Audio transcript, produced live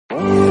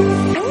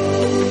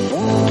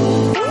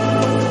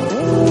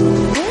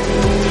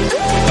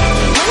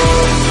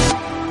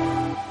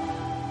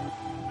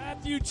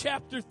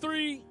chapter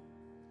 3.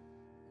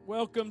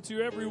 Welcome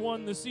to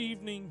everyone this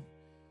evening.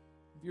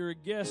 If you're a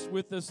guest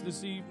with us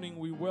this evening,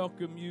 we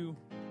welcome you.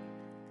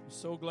 We're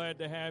so glad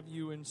to have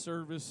you in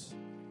service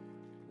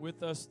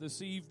with us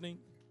this evening.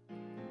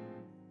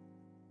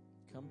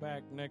 Come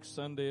back next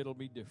Sunday, it'll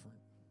be different.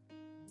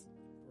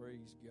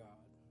 Praise God.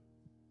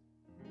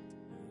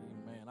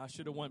 Amen. I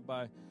should have went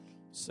by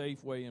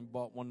Safeway and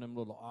bought one of them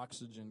little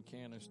oxygen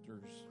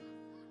canisters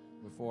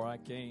before I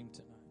came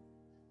tonight.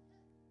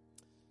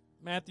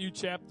 Matthew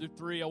chapter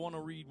 3, I want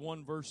to read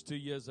one verse to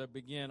you as I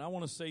begin. I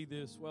want to say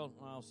this. Well,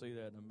 I'll say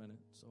that in a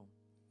minute. So,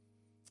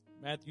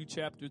 Matthew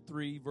chapter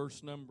 3,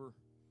 verse number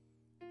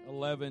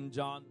 11,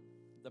 John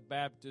the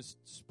Baptist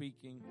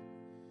speaking,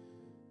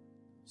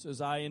 says,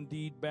 I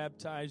indeed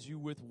baptize you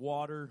with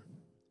water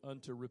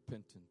unto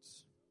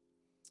repentance.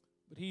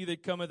 But he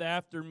that cometh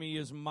after me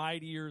is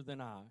mightier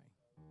than I,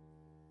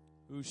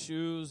 whose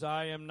shoes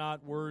I am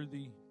not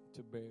worthy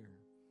to bear.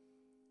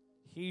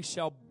 He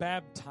shall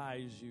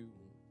baptize you.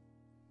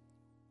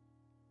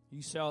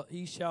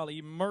 He shall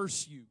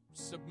immerse you,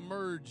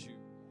 submerge you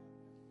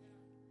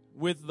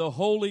with the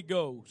Holy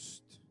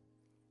Ghost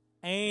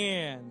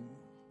and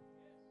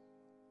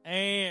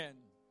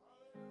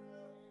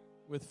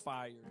with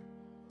fire.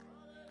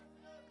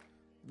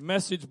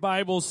 Message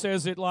Bible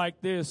says it like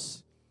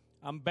this: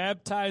 I'm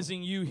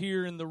baptizing you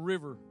here in the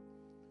river,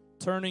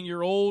 turning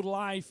your old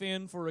life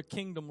in for a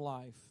kingdom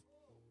life.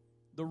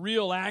 The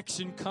real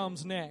action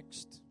comes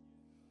next.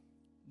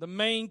 The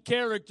main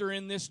character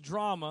in this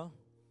drama,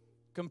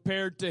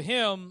 compared to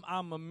him,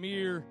 I'm a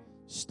mere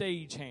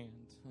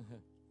stagehand.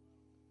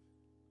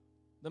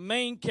 The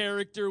main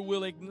character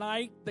will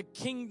ignite the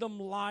kingdom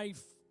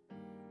life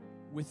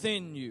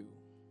within you.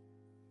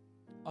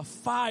 A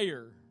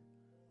fire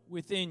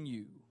within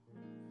you.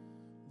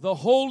 The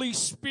Holy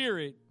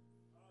Spirit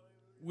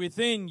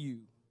within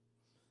you.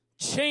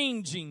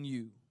 Changing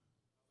you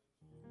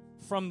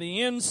from the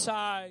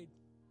inside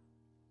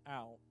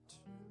out.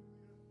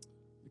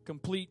 The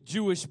complete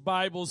Jewish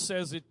Bible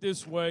says it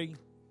this way: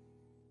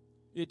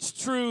 it's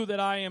true that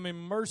I am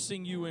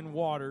immersing you in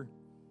water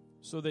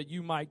so that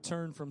you might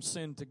turn from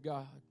sin to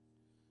God.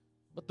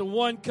 But the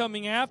one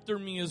coming after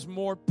me is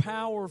more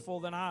powerful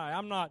than I.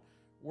 I'm not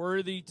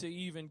worthy to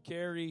even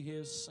carry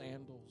his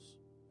sandals.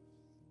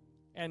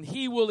 And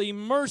he will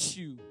immerse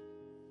you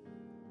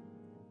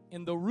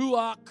in the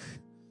Ruach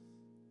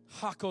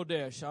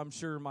HaKodesh. I'm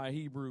sure my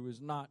Hebrew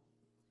is not.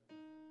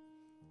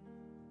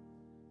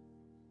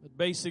 But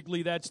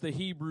basically that's the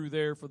Hebrew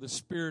there for the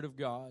Spirit of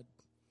God.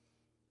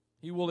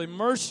 He will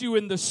immerse you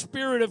in the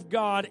Spirit of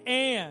God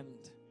and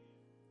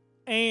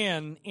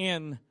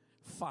in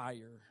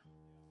fire.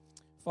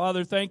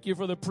 Father, thank you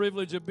for the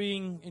privilege of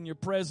being in your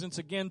presence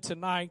again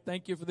tonight.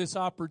 Thank you for this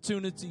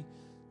opportunity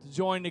to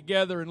join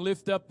together and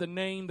lift up the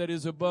name that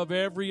is above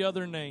every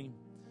other name.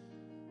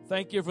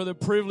 Thank you for the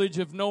privilege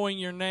of knowing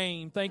your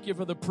name. Thank you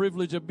for the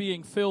privilege of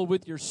being filled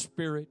with your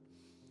Spirit.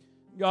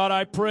 God,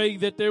 I pray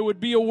that there would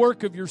be a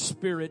work of your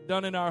Spirit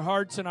done in our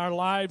hearts and our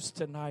lives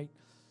tonight.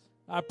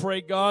 I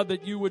pray, God,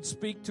 that you would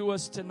speak to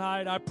us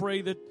tonight. I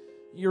pray that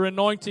your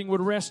anointing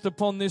would rest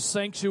upon this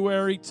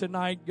sanctuary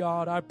tonight,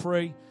 God. I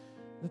pray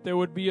that there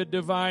would be a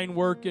divine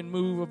work and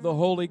move of the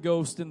Holy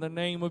Ghost in the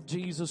name of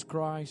Jesus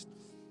Christ.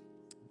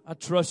 I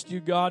trust you,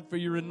 God, for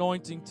your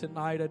anointing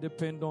tonight. I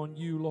depend on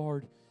you,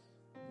 Lord,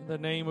 in the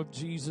name of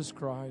Jesus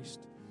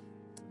Christ.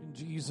 In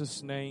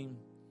Jesus' name,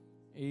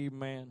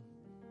 amen.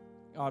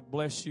 God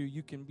bless you.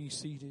 You can be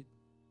seated.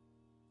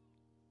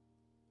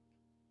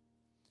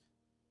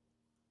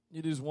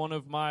 It is one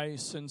of my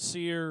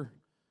sincere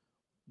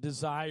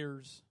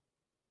desires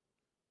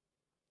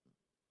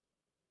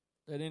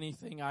that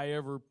anything I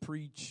ever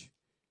preach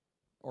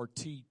or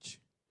teach,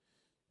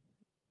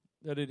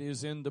 that it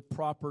is in the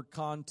proper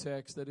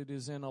context, that it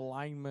is in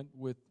alignment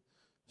with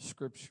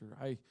Scripture.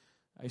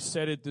 I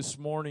said it this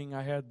morning.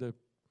 I had the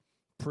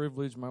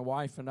privilege, my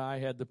wife and I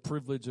had the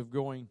privilege of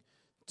going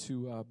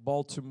to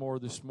Baltimore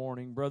this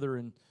morning. Brother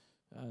and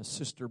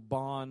Sister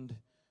Bond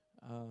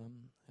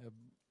have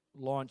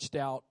launched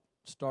out,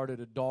 started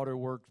a daughter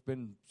work. It's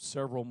been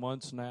several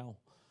months now.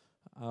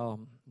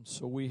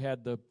 So we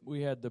had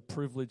the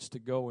privilege to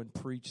go and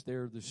preach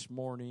there this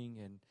morning,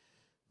 and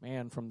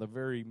man, from the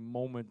very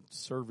moment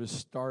service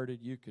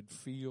started, you could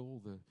feel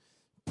the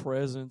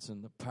presence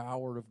and the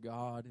power of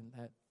God in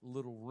that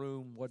little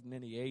room. Wasn't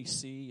any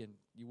AC, and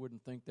you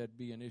wouldn't think that'd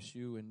be an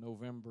issue in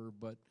November,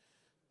 but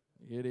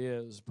it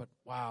is. But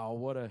wow,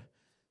 what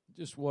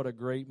a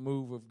great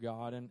move of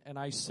God. And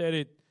I said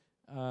it.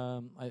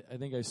 I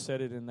think I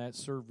said it in that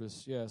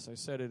service. Yes, I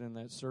said it in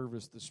that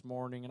service this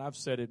morning, and I've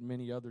said it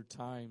many other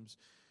times.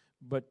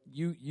 But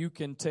you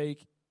can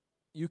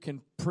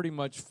pretty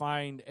much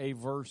find a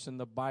verse in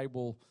the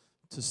Bible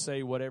to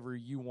say whatever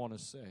you want to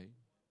say.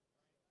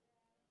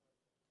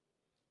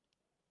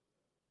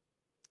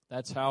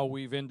 That's how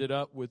we've ended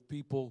up with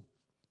people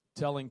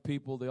telling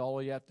people that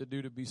all you have to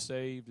do to be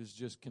saved is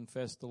just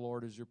confess the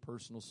Lord as your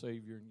personal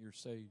Savior and you're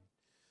saved.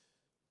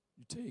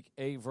 You take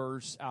a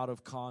verse out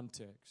of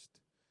context.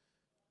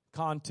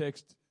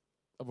 Context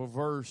of a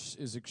verse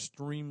is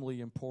extremely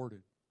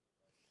important.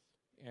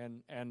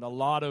 And a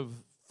lot of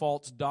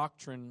false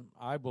doctrine,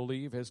 I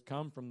believe, has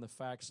come from the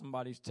fact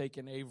somebody's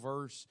taken a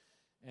verse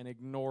and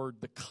ignored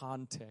the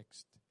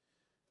context.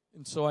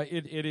 And so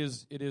it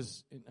is.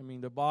 I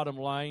mean, the bottom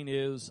line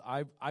is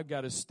I've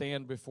got to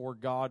stand before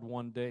God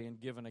one day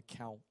and give an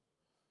account.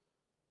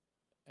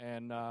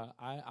 And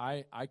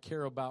I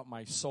care about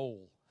my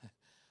soul.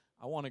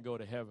 I want to go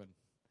to heaven.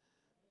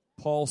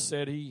 Paul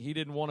said he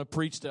didn't want to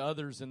preach to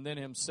others and then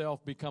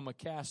himself become a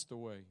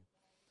castaway.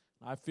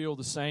 I feel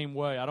the same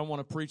way. I don't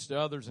want to preach to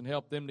others and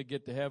help them to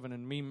get to heaven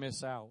and me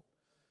miss out.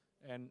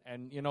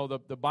 And you know,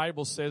 the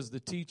Bible says the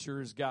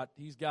teacher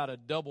he's got a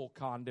double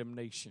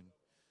condemnation.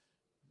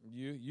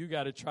 You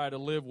got to try to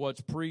live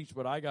what's preached,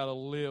 but I got to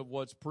live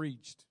what's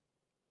preached.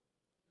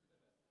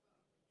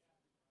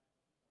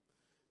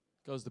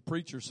 Because the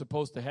preacher's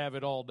supposed to have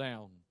it all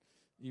down,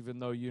 even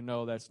though you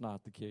know that's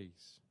not the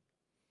case.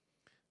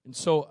 And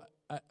so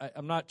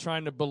I'm not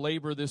trying to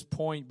belabor this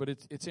point, but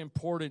it's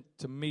important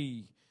to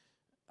me.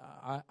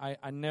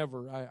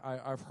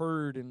 I've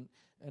heard, and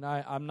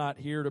I'm not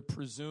here to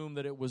presume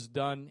that it was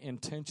done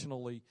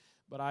intentionally,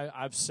 but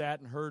I've sat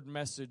and heard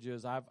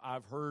messages.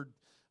 I've heard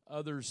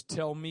others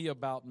tell me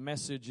about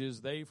messages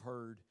they've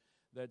heard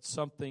that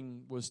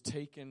something was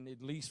taken,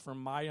 at least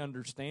from my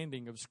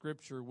understanding of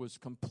Scripture, was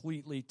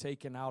completely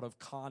taken out of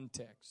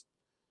context.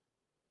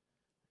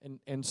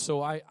 And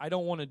so I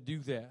don't want to do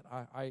that.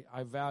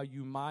 I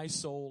value my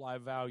soul. I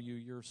value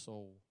your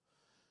soul.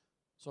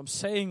 So I'm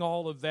saying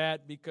all of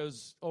that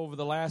because over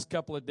the last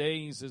couple of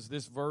days, as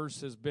this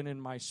verse has been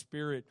in my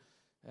spirit,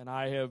 and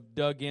I have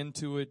dug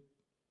into it,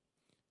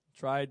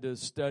 tried to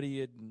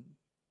study it, and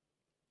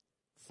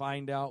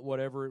find out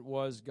whatever it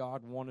was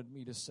God wanted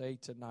me to say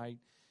tonight.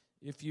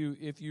 If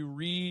you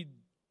read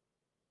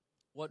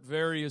what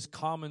various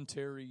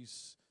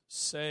commentaries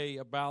say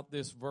about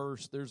this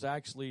verse, there's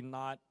actually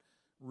not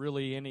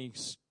really any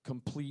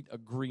complete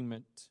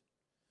agreement.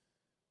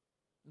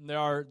 And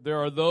there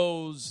are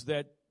those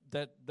that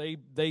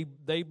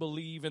they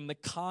believe in the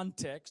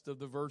context of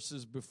the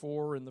verses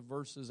before and the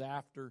verses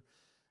after,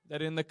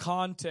 that in the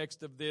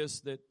context of this,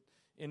 that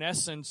in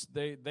essence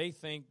they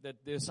think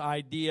that this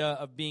idea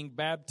of being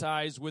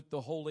baptized with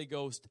the Holy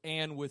Ghost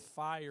and with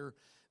fire,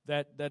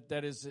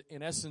 that is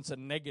in essence a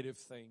negative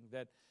thing,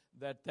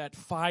 that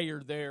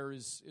fire there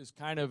is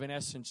kind of in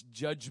essence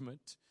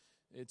judgment.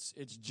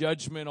 It's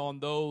judgment on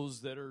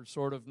those that are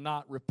sort of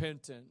not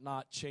repentant,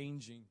 not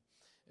changing.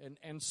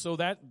 And so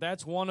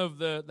that's one of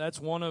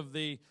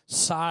the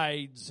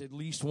sides, at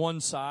least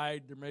one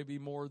side, there may be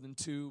more than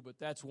two, but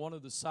that's one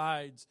of the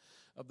sides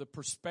of the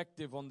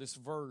perspective on this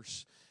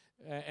verse.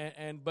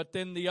 But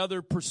then the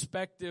other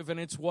perspective, and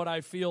it's what I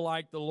feel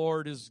like the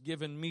Lord has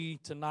given me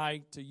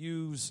tonight to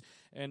use,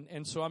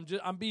 and so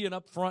I'm being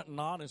upfront and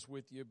honest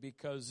with you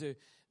because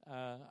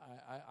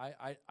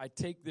I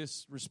take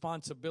this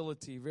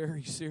responsibility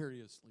very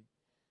seriously.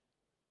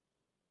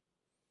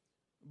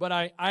 But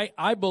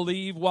I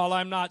believe, while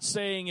I'm not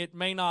saying it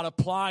may not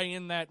apply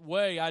in that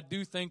way, I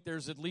do think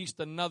there's at least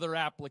another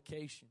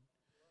application.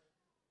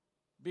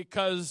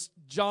 Because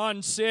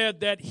John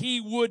said that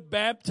he would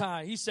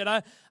baptize. He said,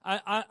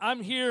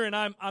 I'm here and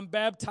I'm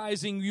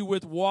baptizing you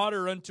with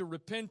water unto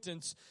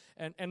repentance.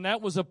 And that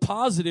was a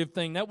positive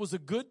thing. That was a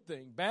good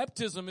thing.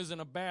 Baptism isn't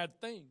a bad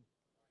thing.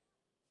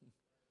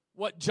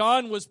 What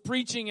John was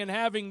preaching and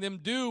having them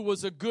do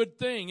was a good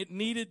thing. It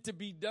needed to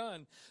be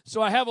done.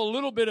 So I have a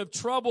little bit of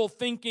trouble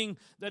thinking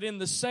that in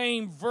the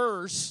same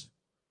verse,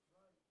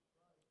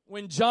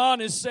 when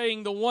John is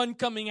saying the one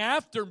coming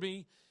after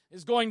me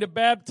is going to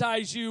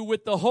baptize you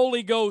with the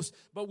Holy Ghost,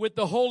 but with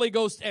the Holy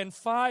Ghost and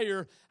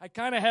fire, I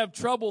kind of have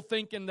trouble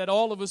thinking that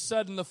all of a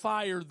sudden the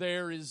fire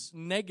there is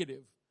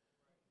negative.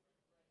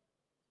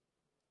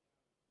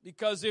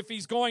 Because if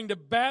he's going to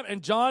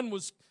and John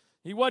was,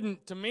 he was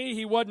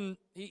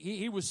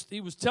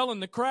telling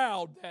the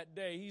crowd that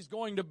day, he's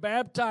going to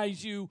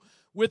baptize you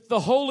with the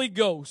Holy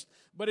Ghost,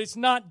 but it's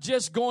not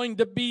just going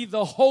to be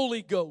the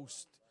Holy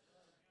Ghost.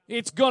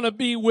 It's going to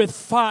be with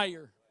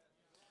fire.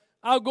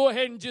 I'll go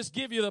ahead and just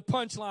give you the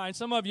punchline.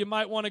 Some of you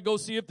might want to go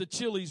see if the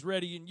chili's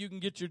ready and you can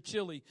get your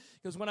chili.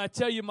 Because when I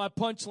tell you my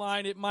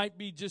punchline, it might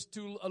be just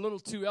a little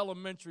too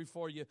elementary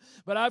for you.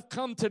 But I've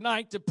come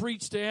tonight to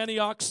preach to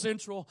Antioch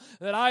Central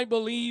that I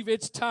believe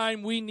it's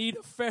time we need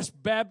a fresh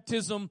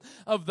baptism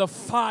of the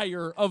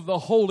fire of the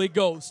Holy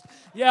Ghost.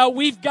 Yeah,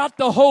 we've got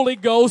the Holy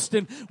Ghost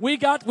and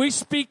we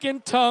speak in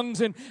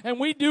tongues and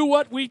we do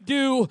what we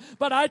do.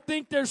 But I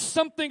think there's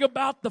something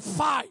about the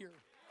fire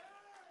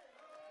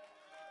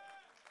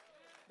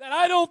that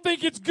I don't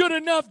think it's good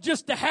enough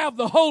just to have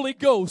the Holy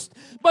Ghost.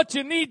 But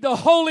you need the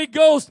Holy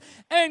Ghost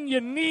and you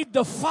need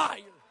the fire.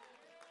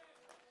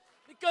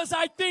 Because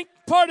I think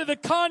part of the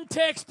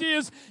context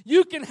is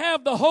you can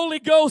have the Holy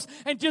Ghost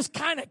and just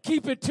kind of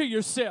keep it to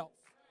yourself.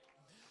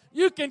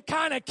 You can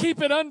kind of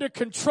keep it under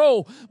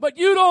control, but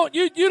you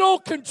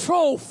don't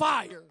control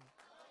fire.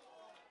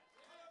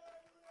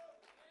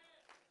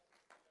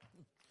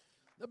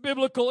 The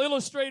biblical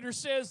illustrator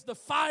says the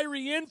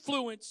fiery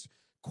influence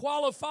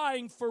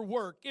qualifying for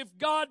work. If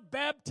God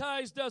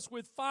baptized us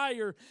with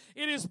fire,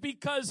 it is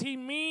because He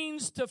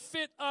means to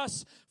fit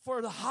us for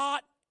a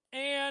hot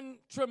and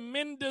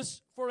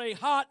tremendous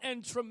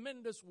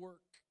work.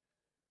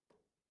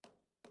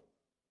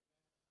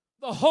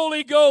 The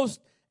Holy Ghost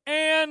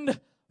and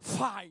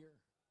fire.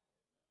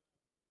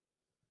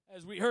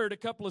 As we heard a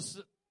couple of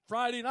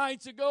Friday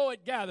nights ago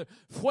at Gather,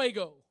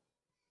 fuego.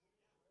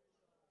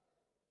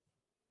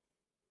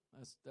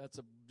 That's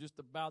just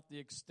about the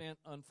extent,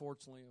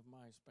 unfortunately, of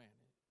my Spanish.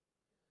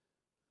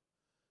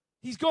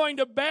 He's going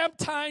to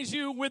baptize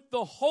you with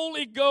the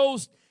Holy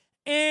Ghost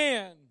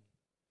and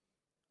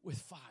with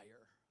fire.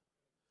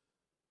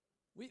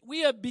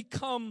 We have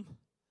become,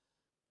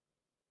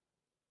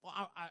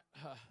 well,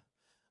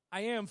 I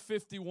am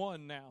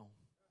 51 now.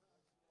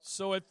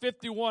 So at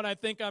 51, I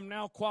think I'm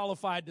now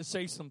qualified to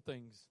say some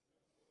things.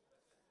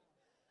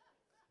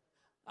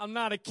 I'm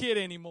not a kid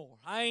anymore.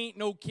 I ain't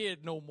no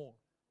kid no more.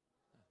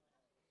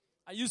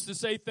 I used to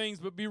say things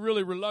but be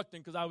really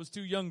reluctant because I was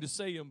too young to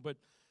say them, but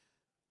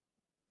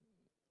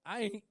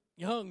I ain't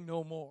young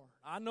no more.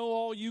 I know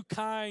all you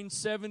kind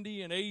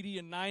 70 and 80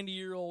 and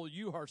 90-year-old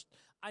you are.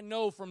 I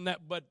know from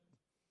that, but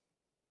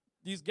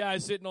these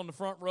guys sitting on the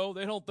front row,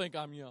 they don't think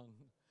I'm young.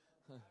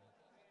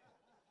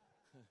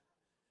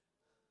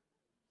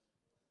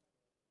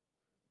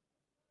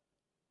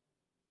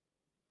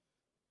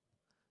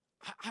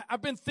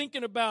 I've been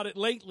thinking about it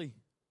lately.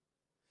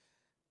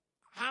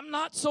 I'm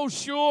not so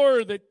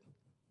sure that,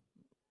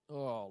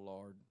 oh,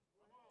 Lord.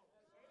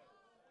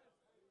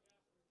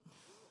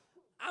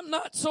 I'm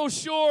not so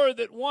sure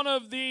that one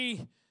of the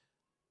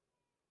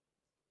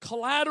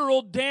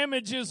collateral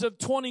damages of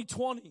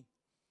 2020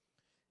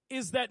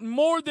 is that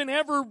more than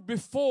ever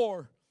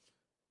before,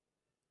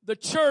 the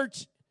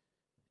church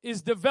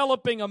is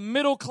developing a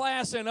middle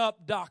class and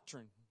up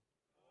doctrine.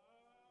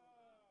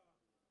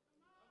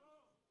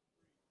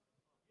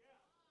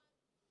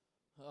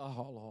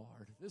 Oh,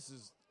 Lord,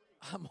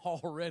 I'm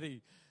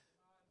already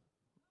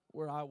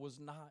where I was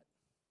not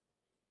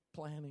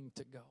planning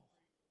to go.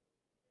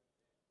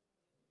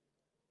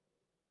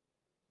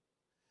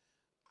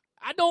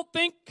 I don't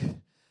think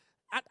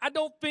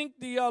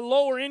the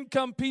lower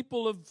income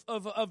people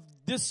of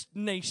this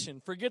nation,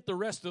 forget the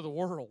rest of the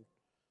world,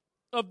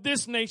 of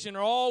this nation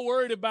are all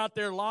worried about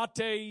their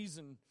lattes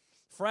and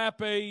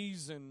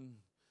frappes and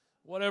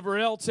whatever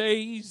else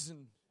A's,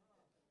 and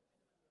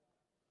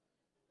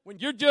when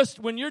you're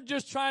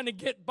just trying to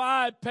get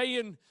by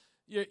paying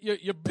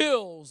your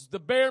bills, the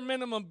bare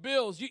minimum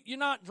bills, you're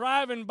not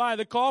driving by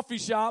the coffee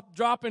shop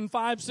dropping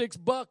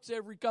 $5-6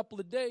 every couple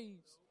of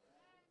days.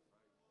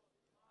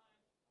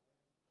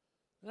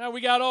 Now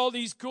we got all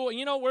these cool.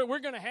 We're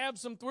going to have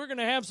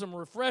some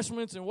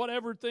refreshments and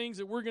whatever things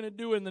that we're going to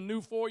do in the new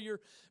foyer,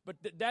 but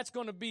that's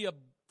going to be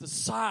the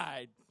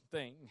side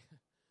thing.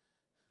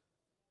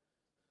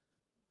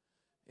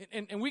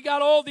 And we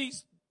got all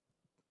these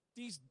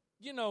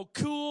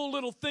cool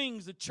little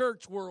things the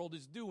church world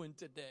is doing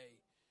today.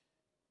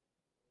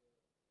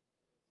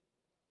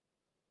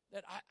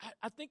 That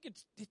I think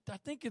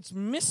it's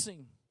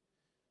missing.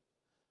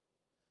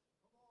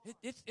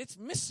 It's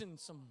missing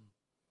some.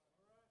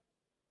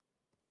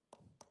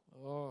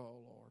 Oh,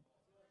 Lord.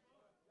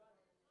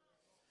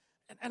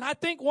 And I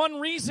think one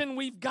reason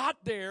we've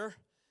got there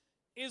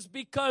is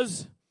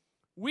because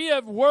we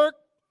have worked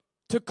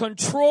to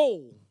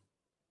control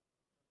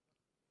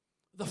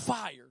the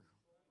fire.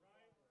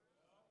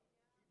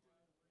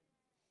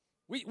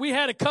 We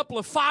had a couple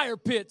of fire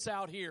pits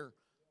out here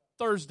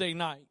Thursday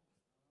night.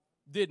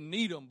 Didn't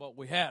need them, but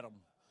we had them.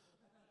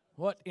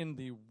 What in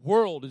the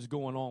world is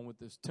going on with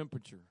this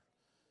temperature?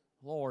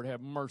 Lord, have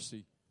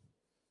mercy.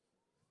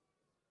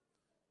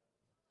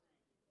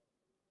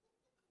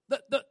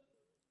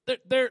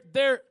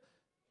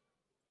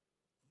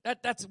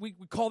 We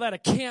call that a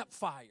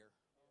campfire.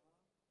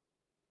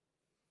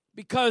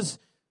 Because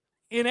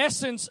in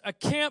essence, a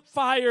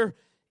campfire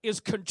is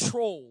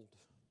controlled.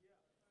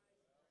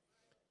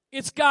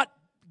 It's got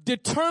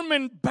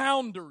determined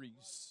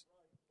boundaries.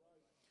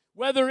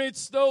 Whether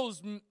it's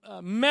those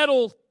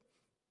metal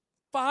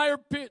fire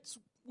pits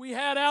we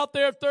had out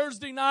there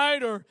Thursday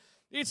night, or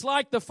it's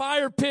like the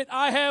fire pit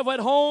I have at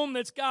home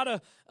that's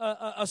got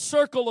a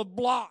circle of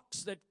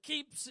blocks that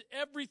keeps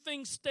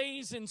everything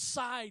stays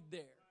inside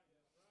there.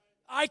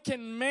 I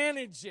can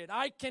manage it.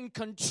 I can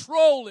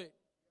control it.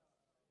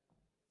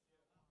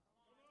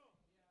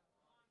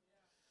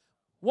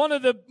 One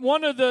of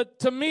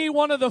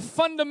the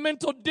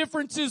fundamental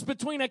differences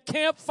between a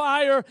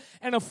campfire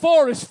and a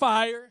forest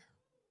fire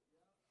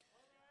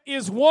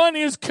is one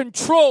is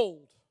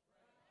controlled.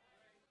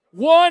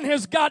 One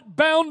has got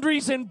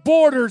boundaries and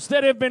borders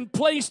that have been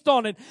placed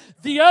on it.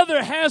 The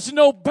other has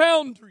no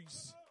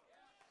boundaries.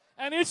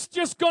 And it's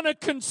just going to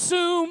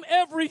consume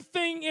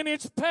everything in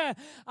its path.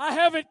 I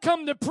haven't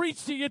come to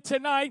preach to you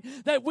tonight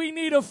that we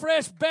need a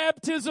fresh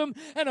baptism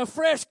and a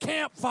fresh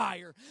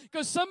campfire.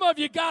 Because some of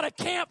you got a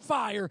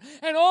campfire,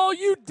 and all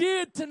you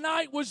did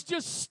tonight was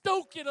just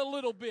stoke it a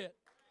little bit.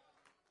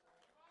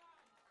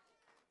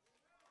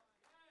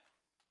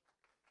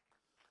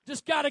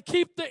 Just got to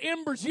keep the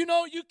embers. You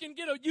know, you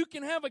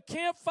can have a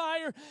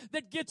campfire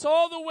that gets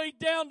all the way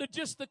down to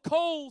just the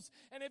coals.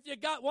 And if you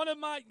got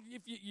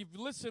if you've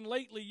listened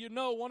lately, you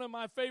know one of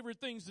my favorite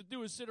things to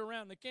do is sit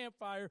around the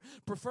campfire,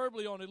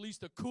 preferably on at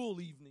least a cool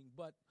evening.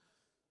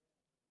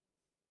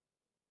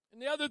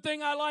 And the other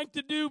thing I like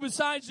to do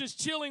besides just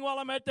chilling while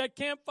I'm at that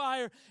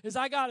campfire is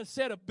I got a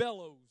set of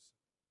bellows.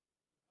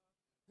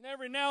 And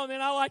every now and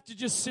then I like to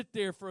just sit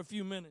there for a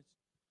few minutes.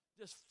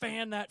 Just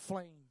fan that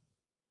flame.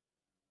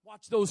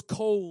 Watch those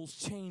coals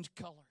change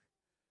color.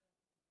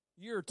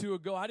 A year or two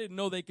ago, I didn't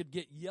know they could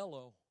get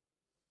yellow.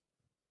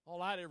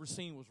 All I'd ever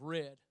seen was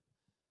red.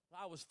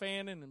 I was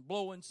fanning and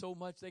blowing so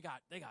much, they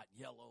got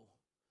yellow.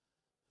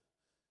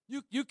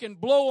 You can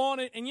blow on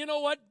it, and you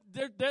know what?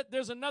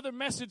 There's another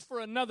message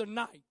for another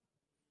night.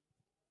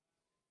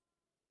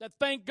 That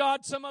thank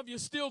God some of you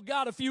still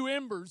got a few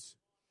embers.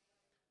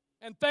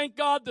 And thank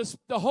God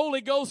the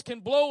Holy Ghost can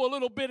blow a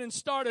little bit and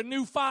start a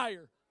new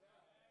fire.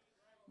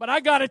 But I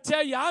got to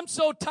tell you, I'm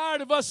so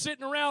tired of us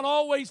sitting around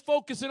always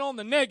focusing on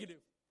the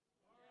negative.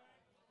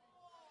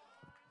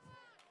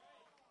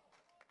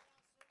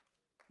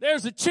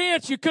 There's a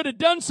chance you could have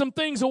done some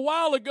things a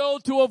while ago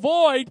to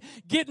avoid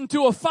getting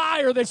to a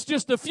fire that's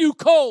just a few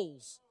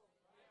coals.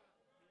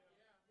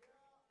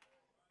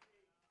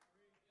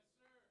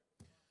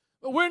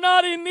 But we're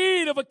not in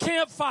need of a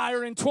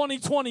campfire in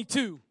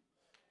 2022.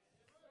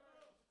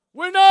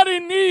 We're not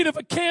in need of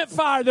a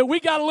campfire that we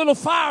got a little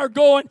fire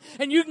going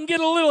and you can get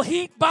a little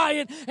heat by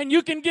it and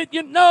you can get,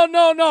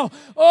 no.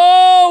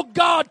 Oh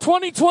God,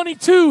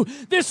 2022,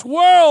 this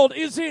world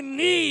is in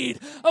need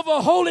of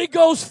a Holy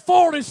Ghost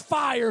forest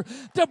fire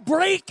to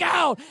break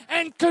out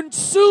and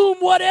consume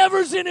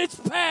whatever's in its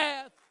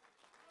path.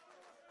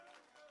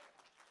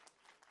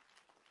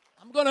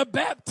 I'm going to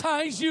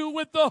baptize you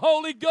with the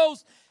Holy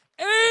Ghost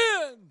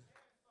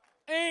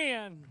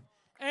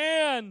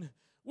and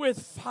with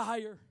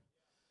fire.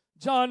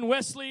 John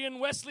Wesley in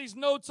Wesley's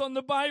notes on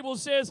the Bible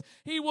says,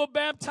 He will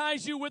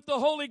baptize you with the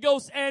Holy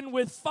Ghost and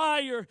with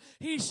fire.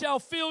 He shall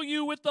fill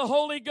you with the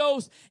Holy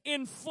Ghost,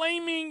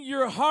 inflaming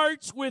your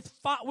hearts with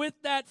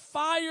that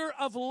fire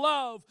of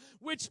love,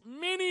 which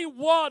many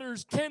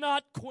waters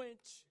cannot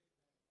quench.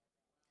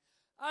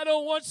 I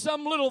don't want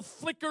some little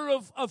flicker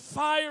of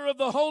fire of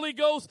the Holy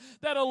Ghost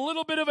that a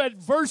little bit of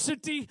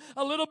adversity,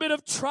 a little bit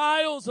of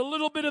trials, a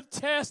little bit of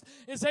test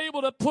is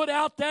able to put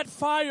out that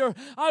fire.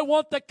 I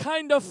want the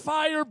kind of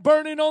fire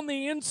burning on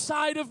the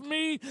inside of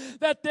me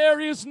that there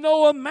is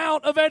no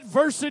amount of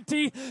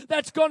adversity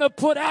that's going to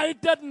put out.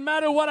 It doesn't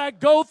matter what I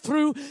go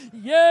through.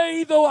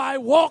 Yea, though I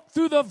walk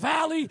through the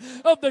valley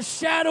of the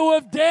shadow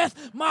of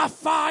death, my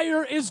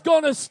fire is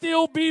going to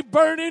still be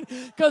burning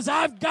because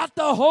I've got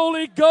the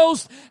Holy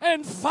Ghost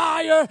and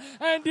fire,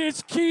 and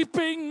it's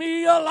keeping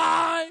me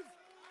alive.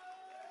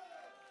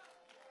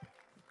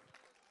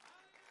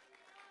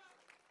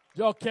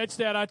 Did y'all catch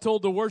that? I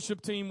told the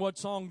worship team what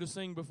song to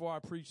sing before I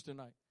preach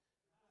tonight.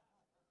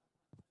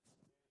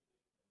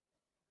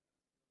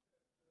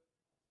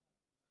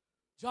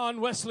 John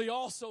Wesley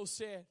also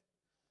said,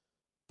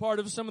 part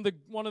of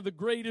one of the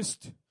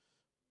greatest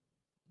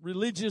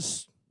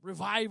religious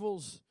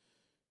revivals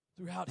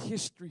throughout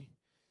history,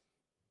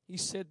 he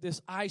said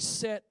this, I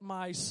set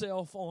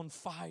myself on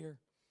fire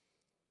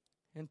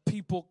and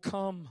people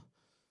come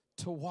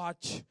to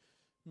watch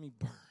me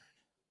burn.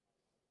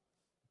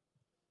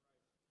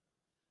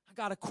 I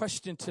got a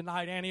question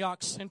tonight,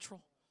 Antioch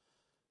Central.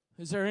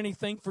 Is there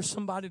anything for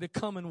somebody to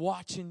come and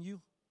watch in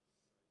you?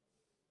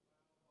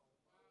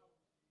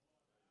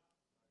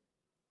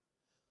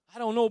 I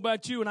don't know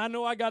about you, and I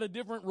know I got a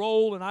different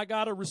role, and I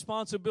got a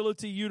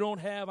responsibility you don't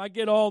have. I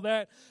get all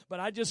that, but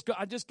I just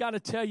got to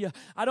tell you,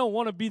 I don't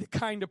want to be the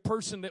kind of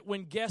person that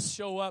when guests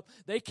show up,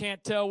 they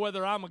can't tell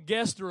whether I'm a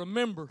guest or a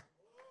member.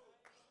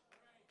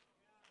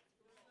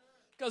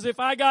 Because if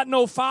I got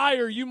no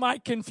fire, you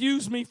might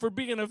confuse me for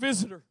being a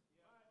visitor.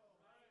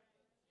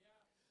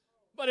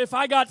 But if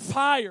I got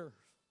fire,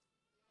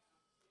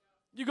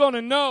 you're going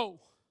to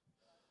know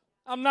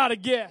I'm not a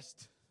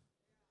guest.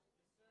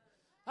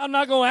 I'm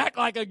not going to act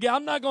like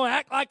I'm not going to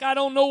act like I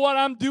don't know what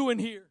I'm doing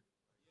here.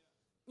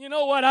 You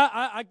know what?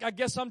 I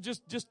guess I'm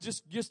just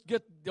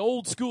get the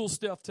old school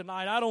stuff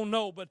tonight. I don't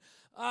know, but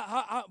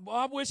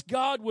I wish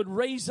God would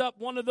raise up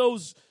one of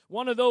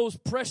those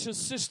precious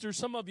sisters.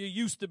 Some of you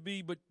used to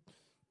be, but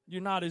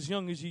you're not as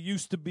young as you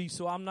used to be,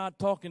 so I'm not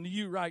talking to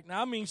you right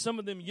now. I mean some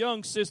of them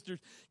young sisters,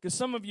 because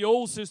some of you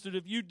old sisters,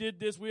 if you did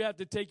this, we have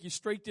to take you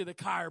straight to the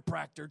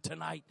chiropractor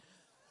tonight.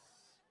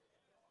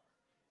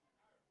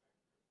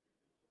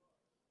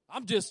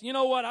 I'm just, you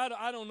know what?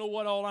 I don't know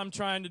what all I'm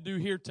trying to do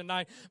here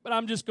tonight, but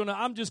I'm just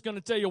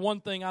gonna tell you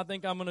one thing I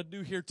think I'm gonna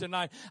do here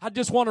tonight. I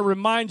just want to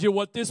remind you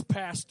what this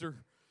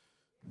pastor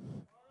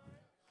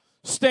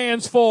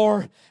stands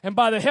for, and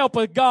by the help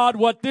of God,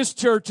 what this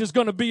church is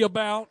going to be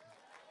about.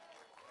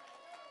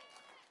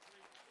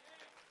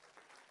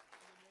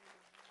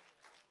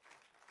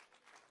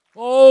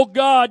 Oh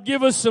God,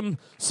 give us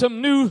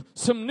some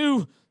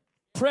new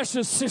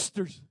precious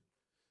sisters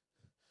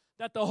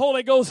that the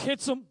Holy Ghost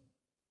hits them.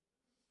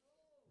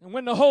 And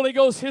when the Holy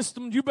Ghost hits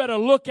them, you better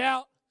look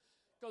out,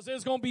 because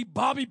there's going to be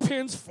bobby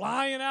pins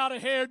flying out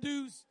of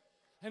hairdos.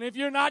 And if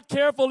you're not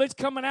careful, it's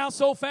coming out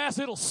so fast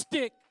it'll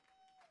stick.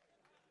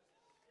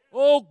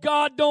 Oh,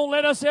 God, don't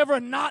let us ever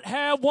not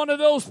have one of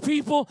those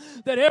people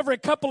that every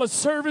couple of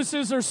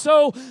services or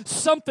so,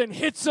 something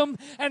hits them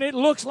and it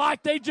looks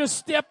like they just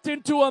stepped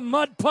into a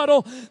mud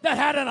puddle that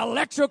had an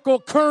electrical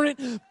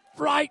current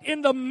right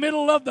in the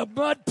middle of the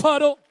mud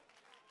puddle.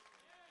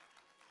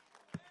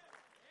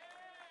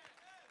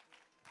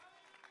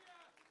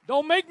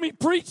 Don't make me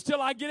preach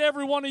till I get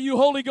every one of you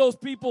Holy Ghost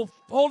people,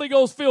 Holy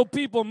Ghost filled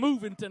people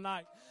moving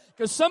tonight.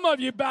 Because some of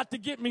you about to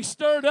get me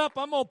stirred up.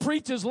 I'm going to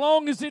preach as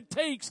long as it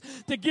takes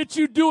to get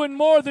you doing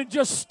more than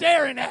just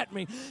staring at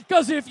me.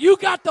 Because if you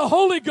got the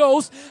Holy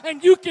Ghost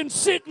and you can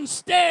sit and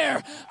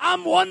stare,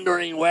 I'm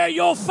wondering where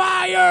your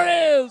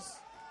fire is.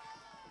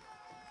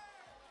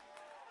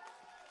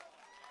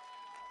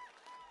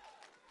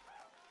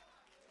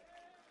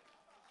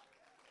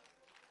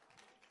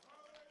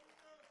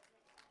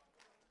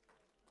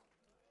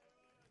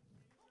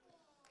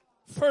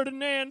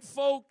 Ferdinand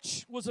Foch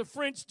was a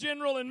French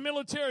general and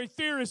military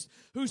theorist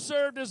who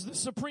served as the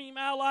supreme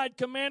Allied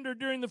commander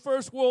during the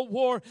First World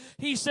War.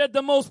 He said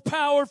the most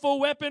powerful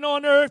weapon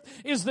on earth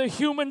is the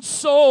human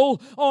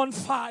soul on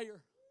fire.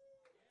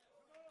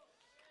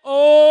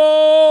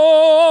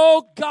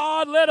 Oh,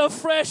 God, let a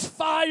fresh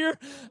fire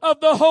of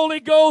the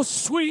Holy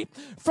Ghost sweep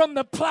from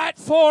the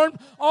platform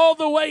all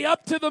the way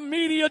up to the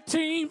media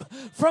team,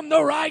 from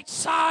the right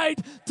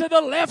side to the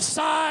left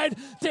side,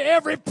 to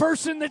every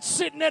person that's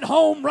sitting at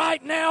home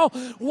right now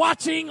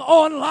watching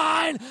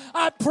online.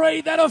 I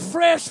pray that a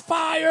fresh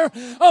fire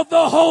of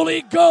the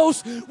Holy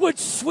Ghost would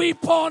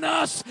sweep on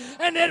us,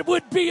 and it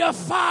would be a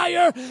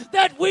fire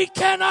that we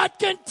cannot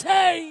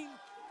contain.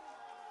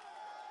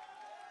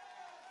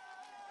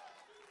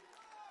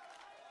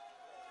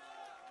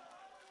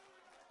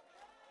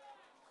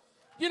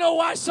 You know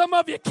why some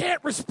of you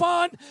can't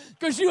respond?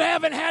 Because you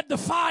haven't had the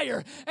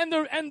fire.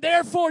 And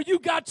therefore you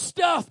got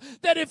stuff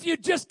that if you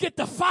just get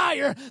the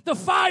fire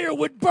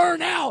would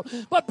burn out.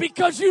 But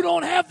because you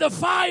don't have the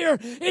fire,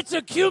 it's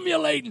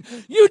accumulating.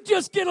 You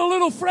just get a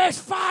little fresh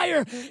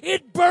fire.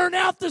 It burn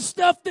out the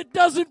stuff that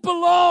doesn't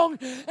belong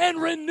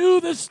and renew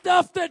the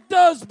stuff that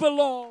does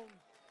belong.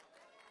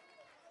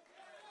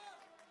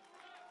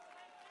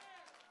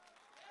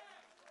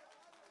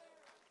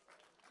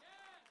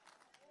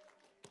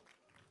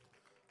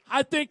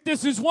 I think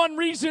this is one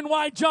reason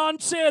why John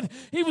said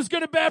he was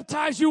going to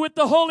baptize you with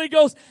the Holy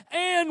Ghost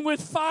and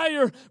with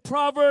fire.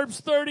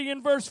 Proverbs 30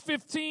 and verse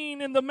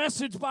 15 in the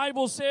Message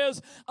Bible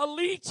says, a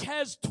leech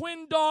has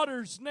twin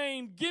daughters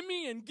named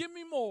Gimme and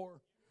Gimme More.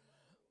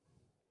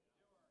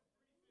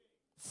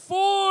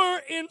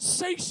 4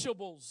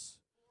 insatiables.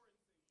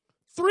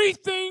 3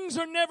 things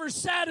are never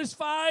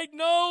satisfied.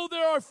 No,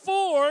 there are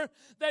 4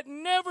 that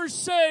never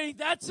say,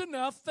 that's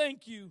enough,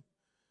 thank you.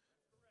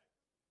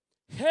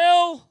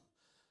 Hell,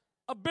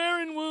 a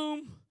barren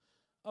womb,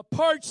 a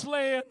parched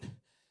land,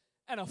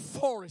 and a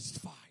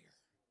forest fire.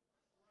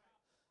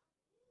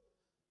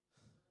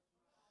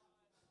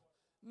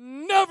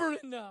 Never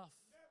enough.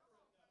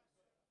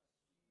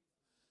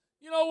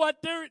 You know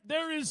what?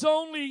 There is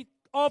only,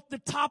 off the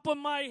top of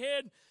my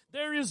head,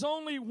 there is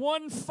only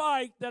one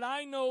fight that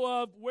I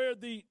know of where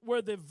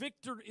the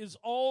victor is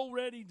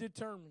already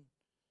determined.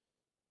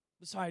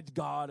 Besides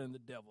God and the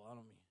devil, I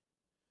don't mean.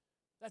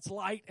 That's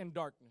light and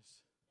darkness.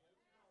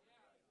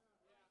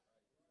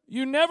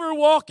 You never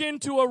walk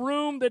into a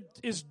room that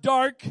is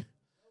dark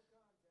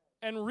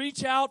and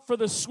reach out for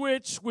the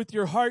switch with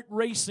your heart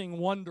racing,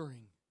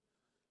 wondering,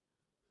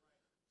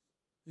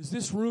 is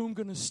this room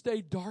going to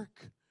stay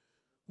dark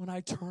when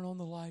I turn on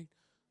the light,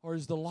 or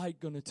is the light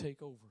going to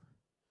take over?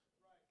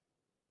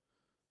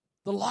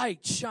 The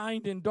light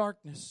shined in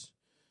darkness,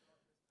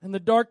 and the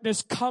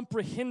darkness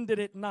comprehended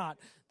it not.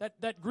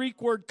 That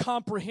Greek word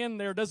comprehend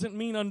there doesn't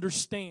mean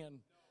understand.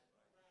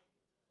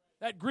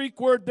 That Greek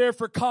word there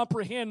for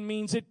comprehend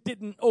means it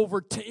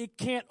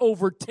can't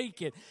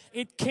overtake it.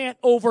 It can't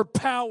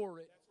overpower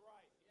it.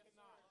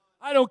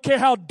 I don't care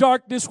how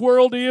dark this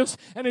world is,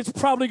 and it's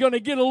probably going to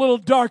get a little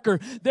darker.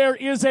 There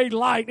is a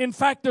light. In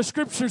fact, the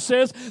scripture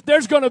says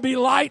there's going to be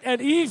light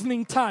at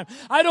evening time.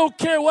 I don't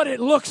care what it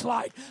looks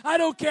like. I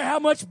don't care how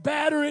much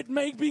badder it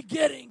may be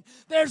getting.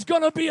 There's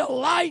going to be a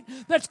light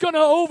that's going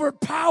to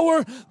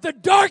overpower the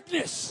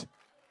darkness.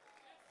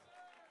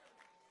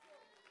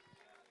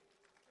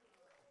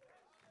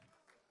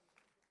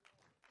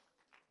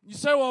 You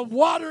say, well,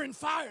 water and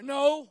fire.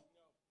 No.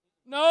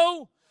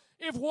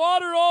 If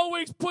water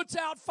always puts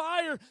out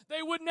fire,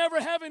 they would never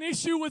have an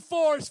issue with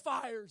forest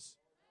fires.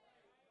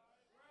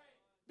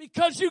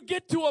 Because you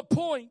get to a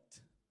point.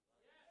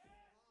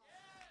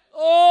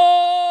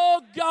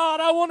 Oh, God,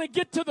 I want to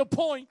get to the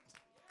point.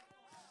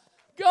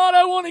 God,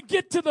 I want to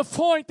get to the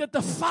point that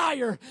the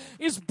fire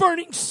is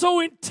burning so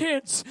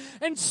intense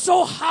and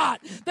so hot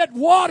that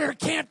water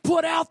can't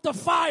put out the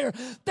fire.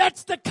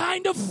 That's the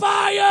kind of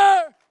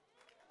fire.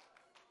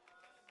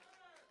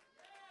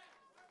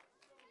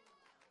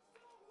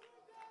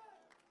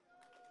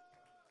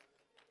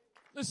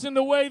 Listen,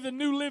 the way the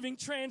New Living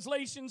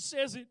Translation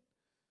says it.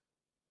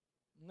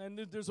 And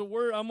then there's a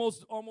word, I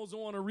almost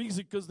want to read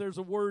it because there's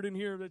a word in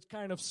here that's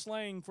kind of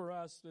slang for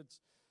us that's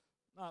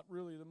not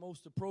really the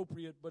most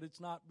appropriate, but it's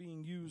not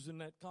being used in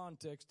that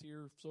context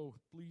here, so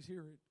please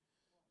hear it.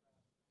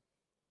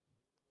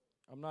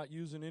 I'm not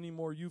using any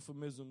more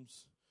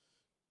euphemisms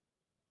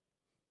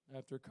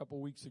after a couple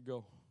weeks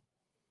ago.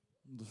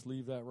 I'll just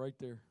leave that right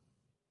there.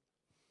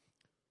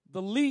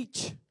 The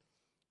leech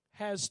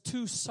has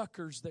two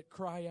suckers that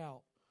cry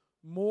out,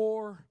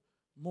 more,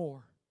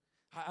 more.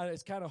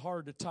 It's kind of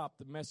hard to top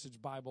the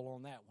Message Bible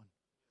on that one.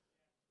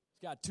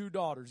 It's got two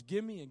daughters,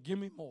 give me and give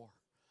me more.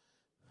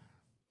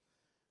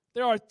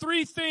 There are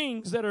three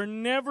things that are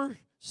never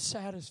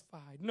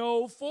satisfied.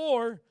 No,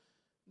 four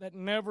that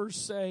never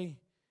say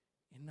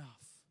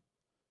enough.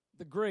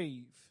 The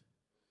grave,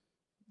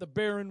 the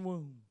barren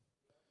womb,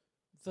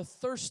 the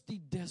thirsty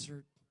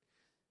desert,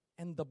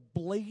 and the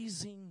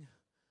blazing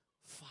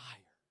fire.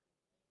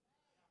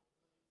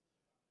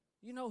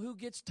 You know who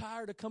gets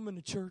tired of coming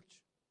to church?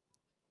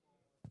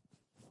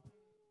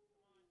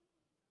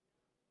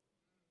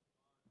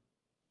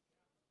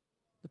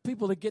 The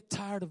people that get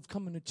tired of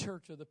coming to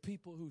church are the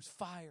people whose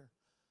fire.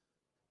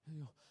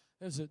 You know,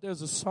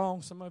 there's a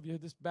song, some of you,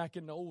 this back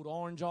in the old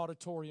Orange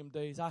Auditorium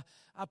days. I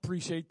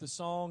appreciate the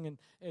song,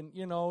 and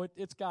you know,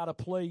 it's got a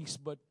place,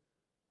 but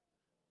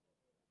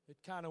it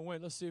kind of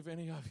went, let's see if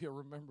any of you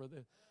remember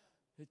this.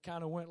 It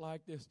kind of went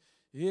like this.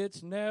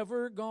 It's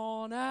never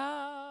gone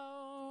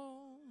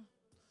out.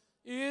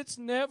 It's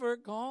never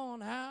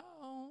gone out.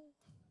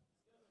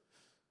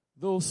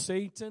 Though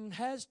Satan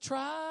has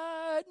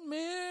tried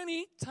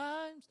many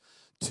times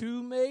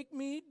to make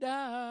me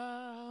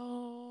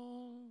down.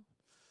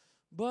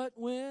 But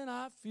when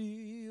I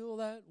feel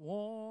that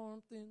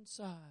warmth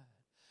inside,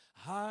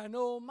 I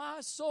know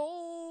my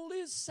soul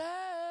is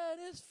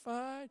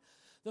satisfied.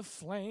 The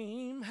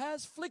flame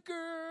has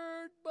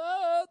flickered,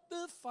 but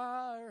the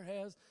fire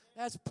has.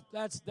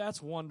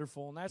 That's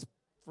wonderful, and that's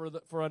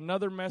for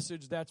another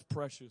message. That's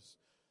precious.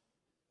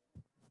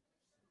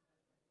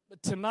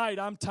 But tonight,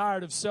 I'm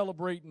tired of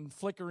celebrating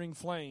flickering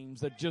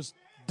flames that just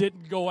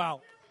didn't go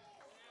out.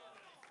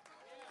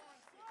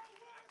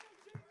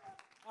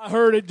 I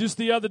heard it just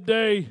the other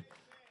day.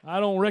 I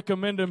don't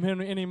recommend him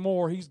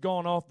anymore. He's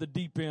gone off the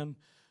deep end.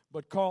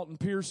 But Carlton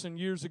Pearson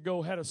years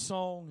ago had a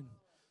song and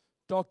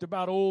talked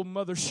about old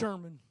Mother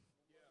Sherman.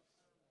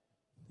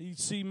 He'd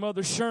see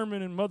Mother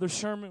Sherman, and Mother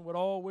Sherman would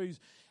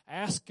always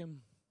ask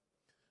him,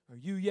 "Are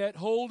you yet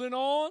holding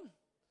on?"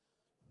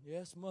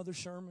 "Yes, Mother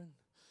Sherman.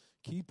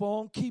 Keep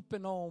on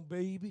keeping on,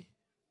 baby."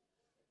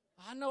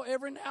 I know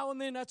every now and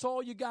then that's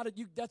all you got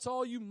to. That's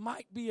all you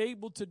might be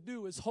able to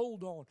do is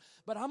hold on.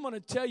 But I'm going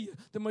to tell you,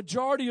 the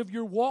majority of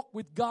your walk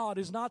with God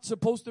is not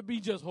supposed to be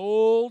just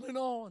holding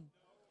on.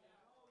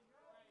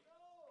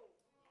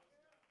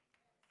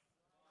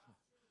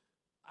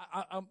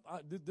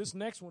 This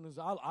next one is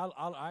I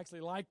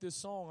actually like this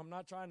song. I'm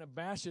not trying to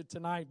bash it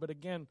tonight, but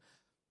again,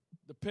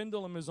 the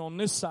pendulum is on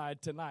this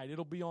side tonight.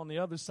 It'll be on the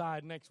other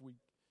side next week.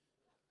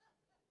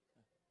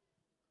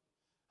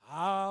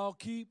 I'll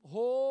keep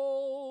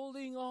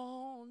holding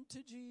on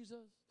to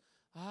Jesus.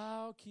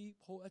 I'll keep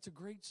holding. That's a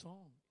great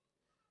song.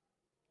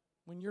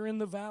 When you're in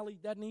the valley,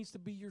 that needs to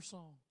be your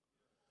song.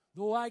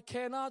 Though I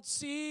cannot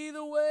see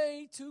the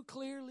way too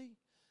clearly,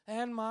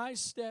 and my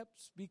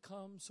steps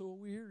become so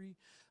weary,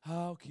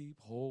 I'll keep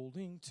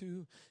holding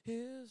to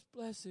His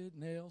blessed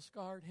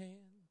nail-scarred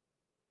hand.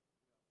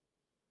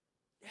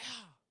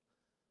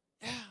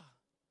 Yeah.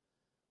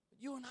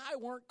 You and I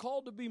weren't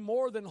called to be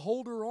more than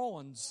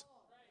holder-ons.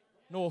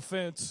 No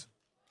offense.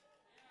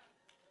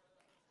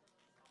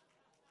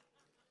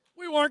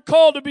 We weren't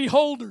called to be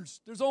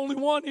holders. There's only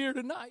one here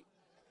tonight.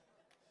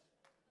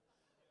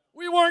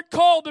 We weren't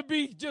called to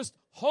be just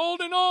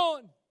holding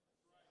on.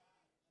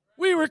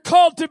 We were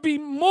called to be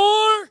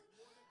more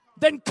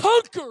than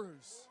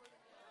conquerors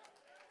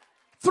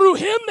through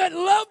Him that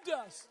loved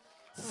us.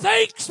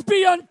 Thanks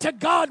be unto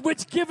God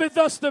which giveth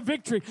us the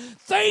victory.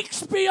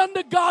 Thanks be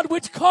unto God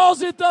which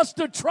causeth us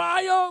to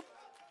triumph.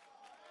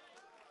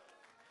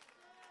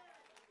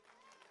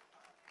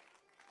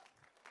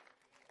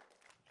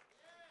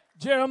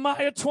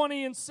 Jeremiah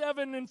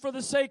 20:7, and for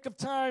the sake of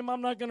time,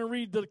 I'm not going to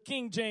read the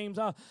King James.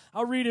 I'll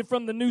read it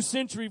from the New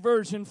Century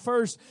Version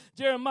first.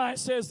 Jeremiah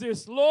says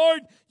this,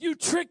 "Lord, you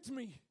tricked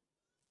me,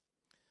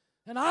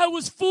 and I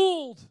was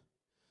fooled.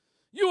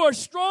 You are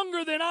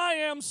stronger than I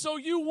am, so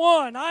you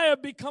won. I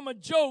have become a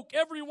joke.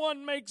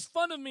 Everyone makes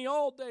fun of me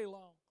all day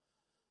long.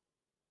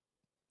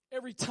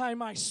 Every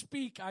time I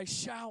speak, I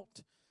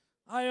shout.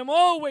 I am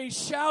always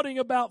shouting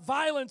about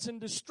violence and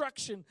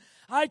destruction.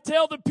 I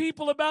tell the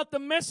people about the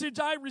message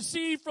I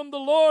received from the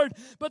Lord,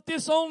 but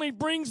this only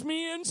brings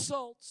me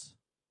insults.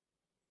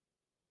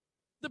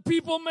 The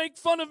people make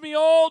fun of me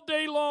all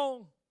day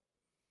long.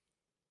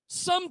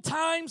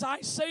 Sometimes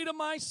I say to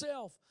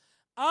myself,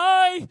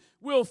 I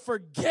will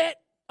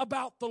forget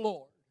about the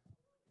Lord.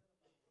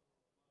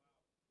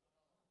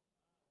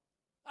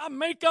 I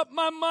make up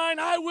my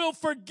mind, I will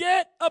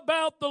forget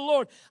about the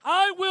Lord.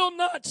 I will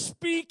not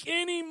speak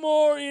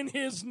anymore in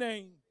His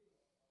name.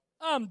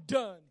 I'm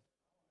done.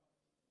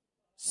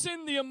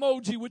 Send the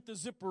emoji with the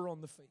zipper on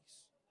the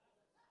face.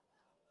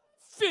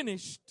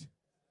 Finished.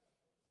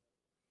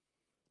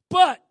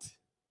 But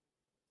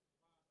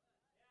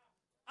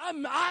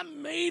I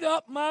made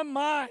up my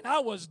mind. I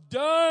was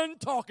done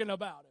talking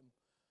about Him.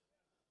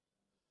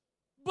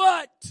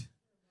 But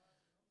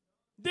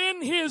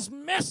then His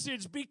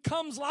message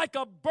becomes like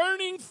a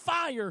burning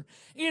fire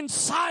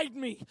inside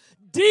me,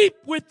 deep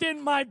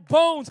within my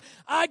bones.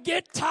 I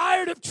get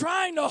tired of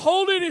trying to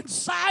hold it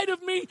inside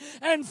of me,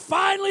 and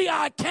finally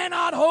I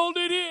cannot hold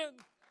it in.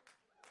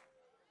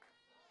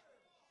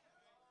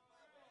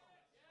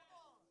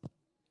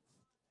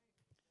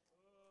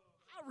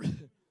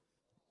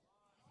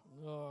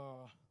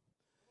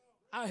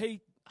 I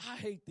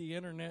hate the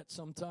internet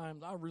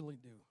sometimes. I really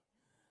do.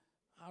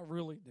 I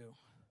really do.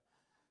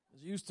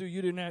 As used to,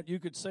 you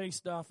could say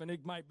stuff and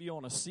it might be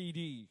on a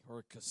CD or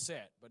a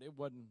cassette, but it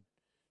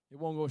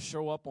won't go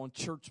show up on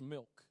church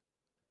milk.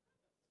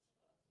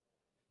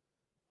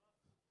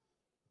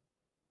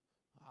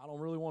 I don't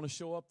really want to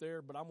show up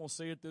there, but I'm going to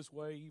say it this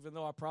way, even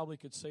though I probably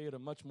could say it a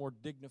much more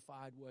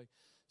dignified way.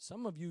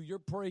 Some of you, your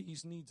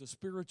praise needs a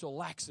spiritual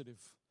laxative.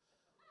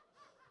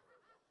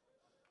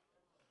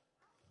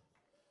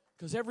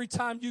 Because every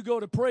time you go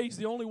to praise,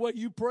 the only way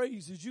you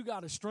praise is you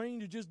got a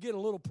strain to just get a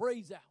little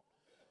praise out.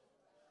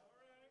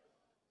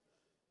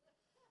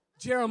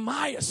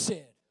 Jeremiah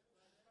said,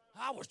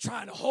 I was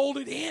trying to hold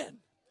it in.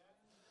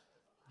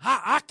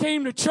 I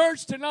came to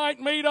church tonight,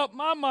 made up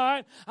my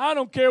mind. I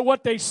don't care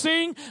what they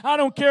sing. I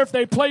don't care if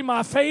they play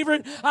my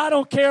favorite. I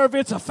don't care if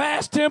it's a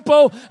fast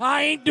tempo.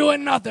 I ain't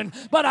doing nothing.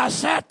 But I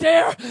sat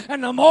there,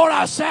 and the more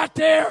I sat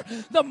there,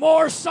 the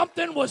more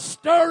something was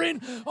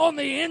stirring on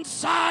the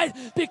inside,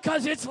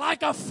 because it's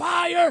like a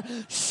fire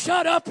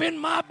shut up in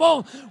my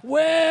bone.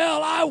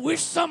 Well, I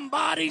wish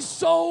somebody's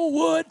soul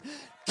would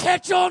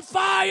catch on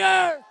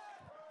fire.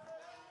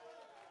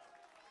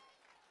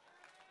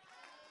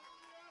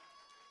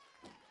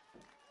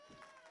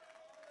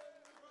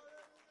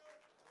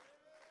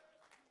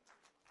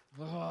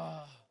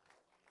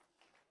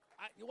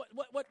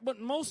 What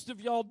most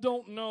of y'all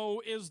don't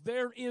know is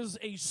there is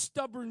a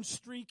stubborn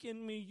streak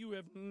in me you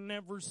have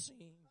never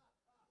seen.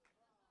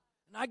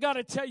 And I got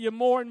to tell you,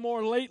 more and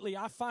more lately,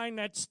 I find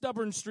that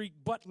stubborn streak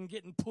button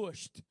getting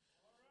pushed.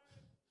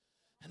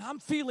 And I'm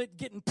feeling it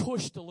getting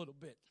pushed a little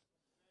bit.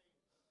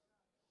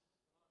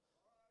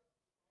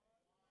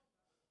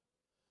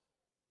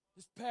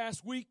 This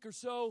past week or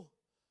so,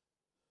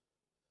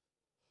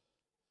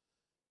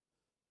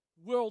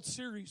 World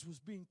Series was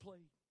being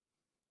played.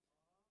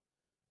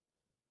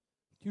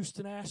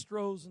 Houston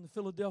Astros and the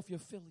Philadelphia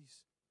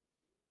Phillies.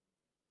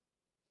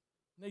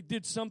 And they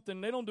did something.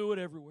 They don't do it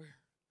everywhere.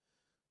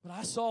 But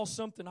I saw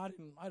something. I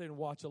didn't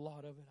watch a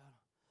lot of it.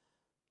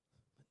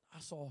 I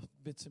saw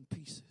bits and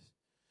pieces.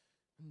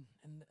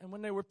 And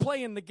when they were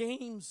playing the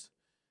games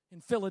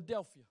in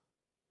Philadelphia,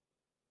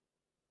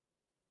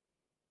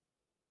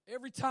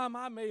 every time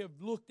I may have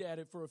looked at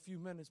it for a few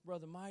minutes,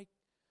 Brother Mike,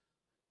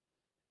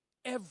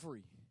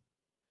 every,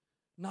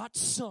 not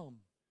some,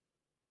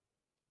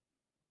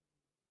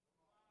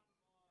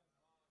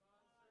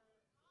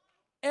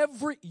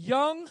 every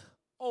young,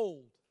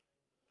 old,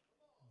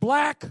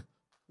 black,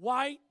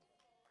 white,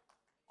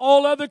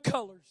 all other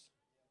colors,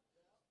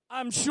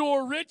 I'm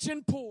sure rich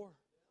and poor,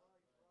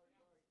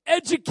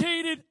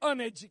 educated,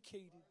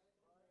 uneducated,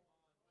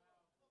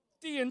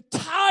 the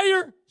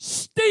entire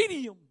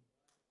stadium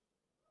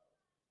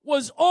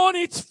was on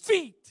its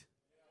feet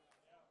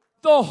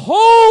the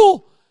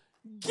whole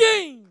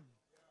game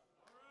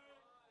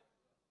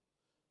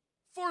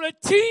for a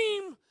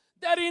team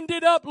that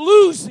ended up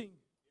losing.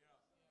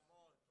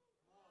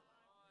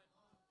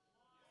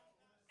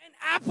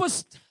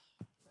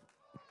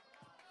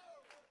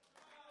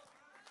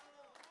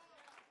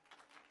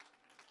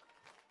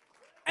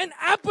 And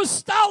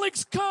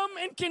apostolics come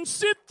and can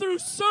sit through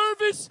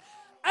service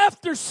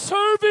after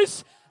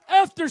service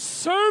after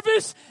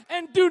service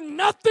and do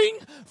nothing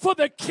for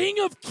the King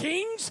of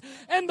Kings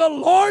and the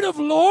Lord of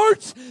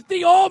Lords,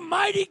 the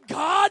Almighty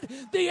God,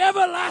 the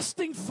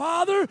Everlasting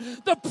Father,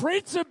 the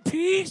Prince of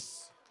Peace.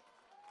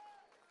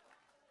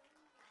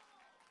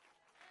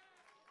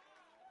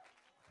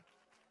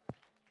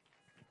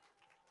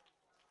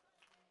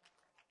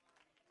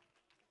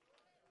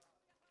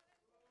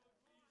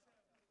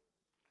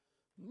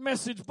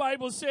 Message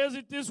Bible says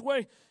it this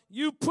way: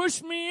 you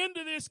push me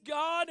into this,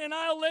 God, and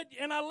I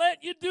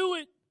let you do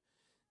it.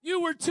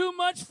 You were too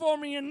much for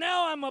me, and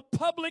now I'm a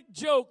public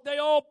joke. They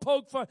all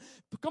poke fun.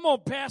 Come on,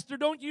 Pastor,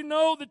 don't you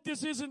know that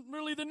this isn't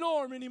really the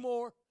norm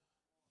anymore?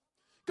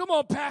 Come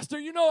on, Pastor,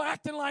 you know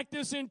acting like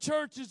this in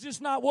church is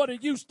just not what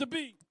it used to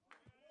be.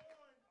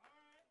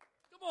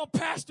 Come on,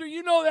 Pastor,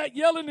 you know that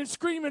yelling and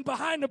screaming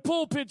behind the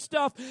pulpit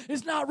stuff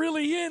is not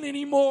really in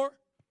anymore.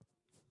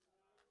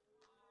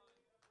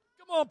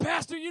 Come on,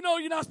 Pastor, you know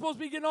you're not supposed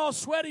to be getting all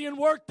sweaty and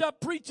worked up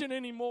preaching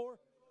anymore.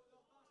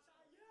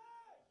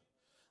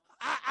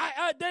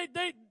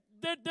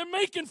 They're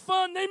making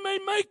fun. They may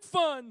make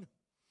fun.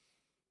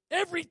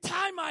 Every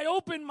time I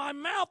open my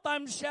mouth,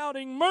 I'm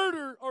shouting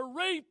murder or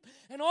rape,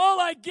 and all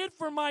I get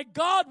for my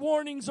God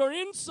warnings are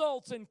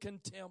insults and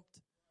contempt.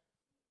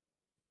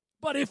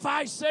 But if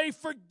I say,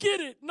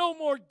 forget it, no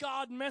more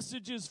God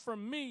messages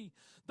from me,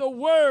 the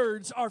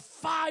words are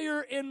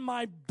fire in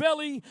my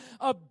belly,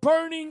 a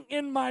burning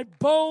in my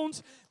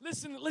bones.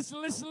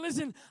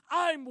 Listen.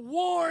 I'm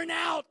worn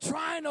out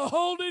trying to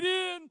hold it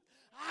in.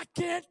 I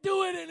can't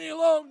do it any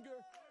longer.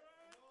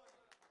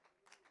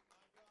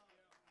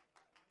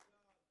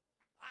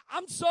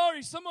 I'm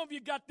sorry, some of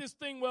you got this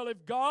thing, well,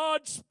 if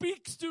God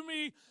speaks to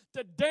me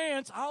to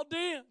dance, I'll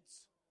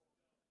dance.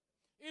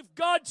 If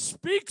God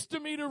speaks to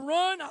me to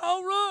run,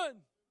 I'll run.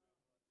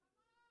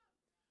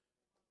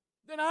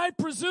 Then I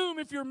presume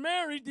if you're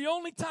married, the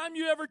only time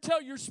you ever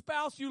tell your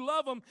spouse you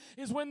love them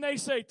is when they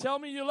say, tell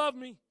me you love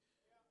me.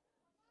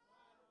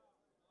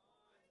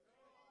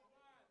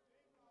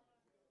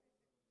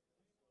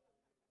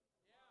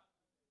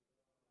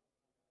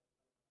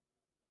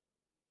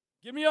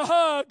 Give me a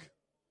hug.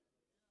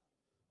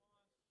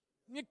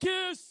 Give me a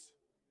kiss.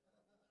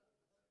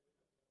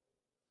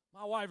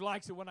 My wife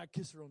likes it when I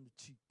kiss her on the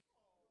cheek.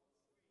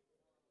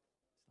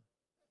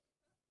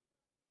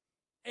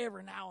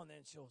 Every now and then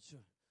she'll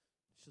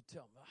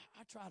tell me.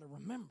 I try to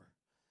remember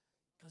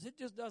because it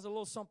just does a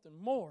little something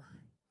more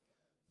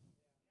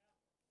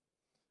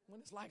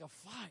when it's like a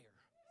fire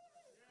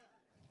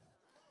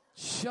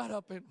shut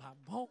up in my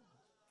bones.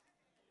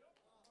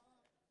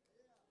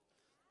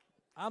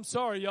 I'm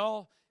sorry,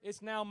 y'all.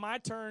 It's now my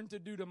turn to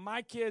do to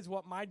my kids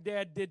what my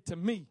dad did to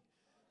me.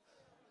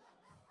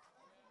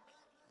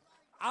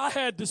 I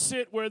had to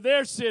sit where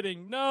they're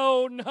sitting.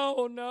 No.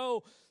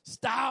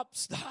 Stop.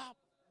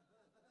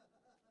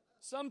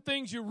 Some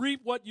things you reap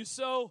what you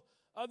sow.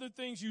 Other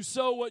things you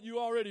sow what you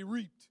already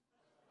reaped.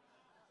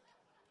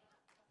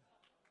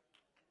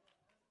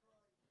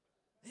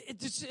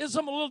 It's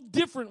something a little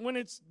different when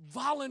it's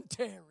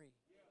voluntary.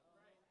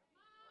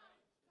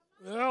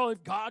 Well,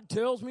 if God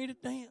tells me to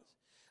dance.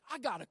 I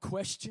got a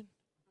question.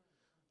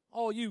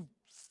 All you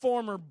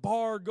former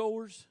bar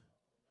goers,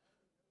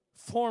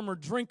 former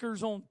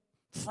drinkers on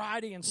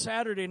Friday and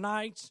Saturday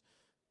nights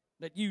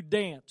that you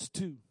dance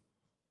to.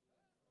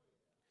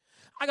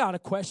 I got a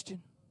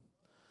question.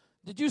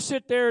 Did you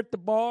sit there at the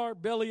bar,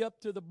 belly up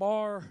to the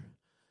bar,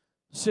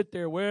 sit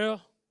there,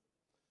 well,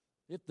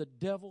 if the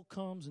devil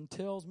comes and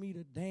tells me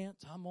to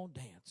dance, I'm going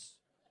to dance.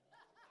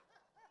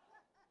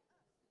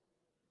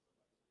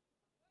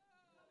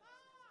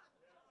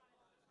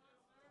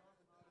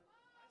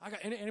 I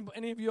got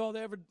any of y'all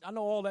that ever, I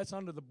know all that's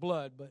under the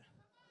blood, but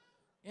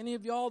any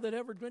of y'all that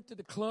ever went to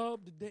the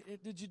club,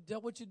 did you do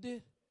what you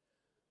did?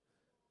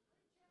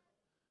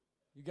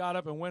 You got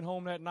up and went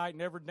home that night and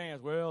never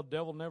danced. Well,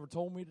 devil never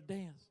told me to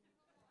dance.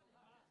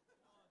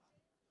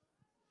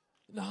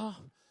 No.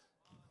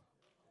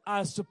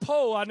 I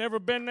suppose I never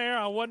been there.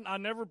 I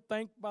never,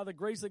 thank by the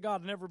grace of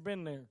God, never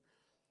been there.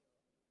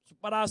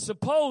 But I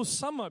suppose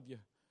some of you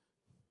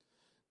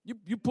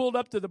pulled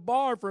up to the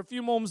bar for a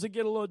few moments to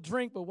get a little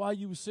drink, but while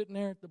you was sitting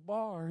there at the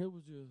bar, it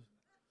was just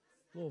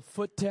a little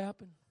foot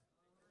tapping.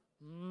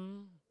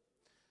 You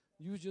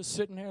was just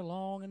sitting there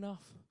long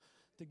enough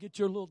to get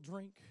your little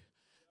drink,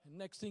 and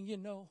next thing you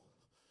know,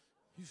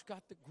 you've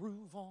got the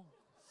groove on.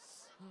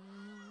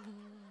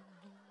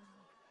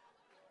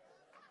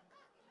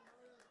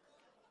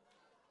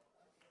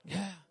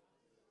 Yeah.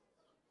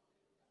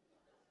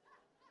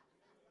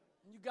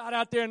 You got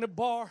out there in the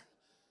bar.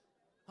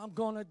 I'm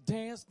going to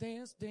dance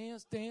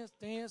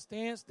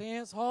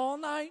all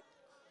night.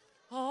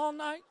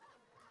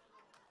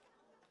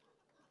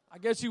 I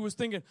guess she was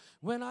thinking,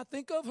 when I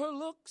think of her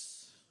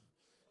looks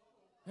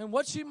and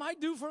what she might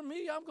do for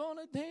me, I'm going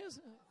to dance.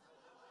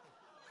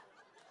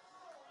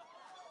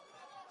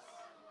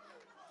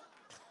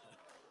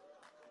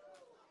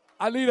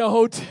 I need a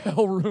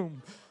hotel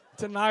room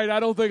tonight.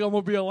 I don't think I'm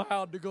going to be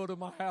allowed to go to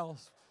my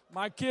house.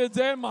 My kids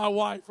and my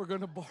wife are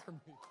going to bar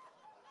me.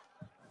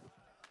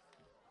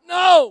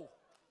 No,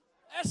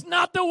 that's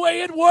not the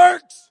way it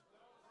works.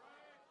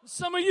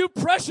 Some of you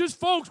precious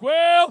folks,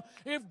 well,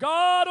 if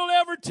God will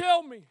ever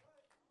tell me.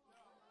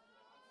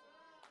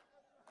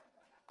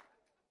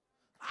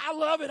 I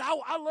love it.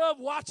 I love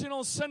watching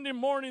on Sunday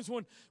mornings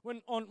when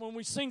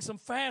we sing some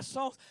fast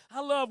songs.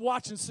 I love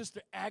watching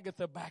Sister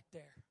Agatha back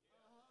there.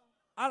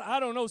 I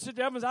don't know,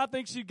 Sister Evans, I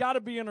think she's got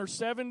to be in her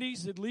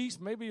 70s at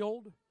least, maybe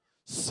older.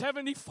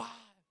 75,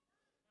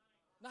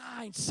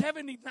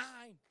 79.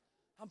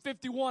 I'm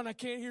 51. I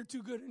can't hear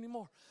too good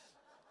anymore.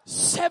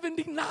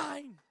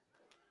 79.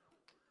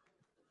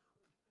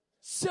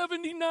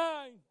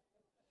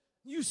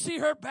 You see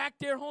her back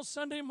there on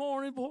Sunday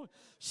morning, boy.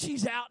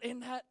 She's out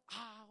in that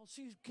aisle.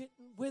 She's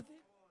getting with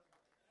it.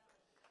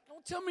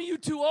 Don't tell me you're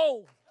too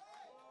old.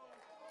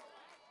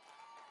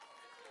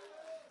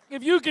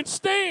 If you can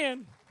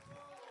stand,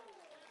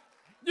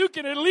 you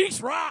can at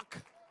least rock.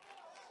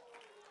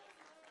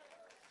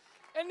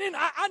 And then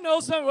I know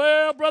some,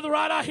 well, Brother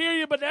Wright, I hear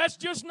you, but that's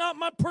just not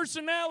my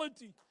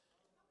personality.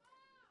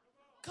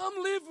 Come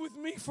live with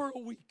me for a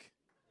week.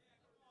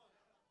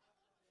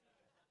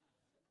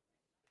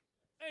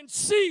 And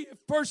see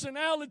if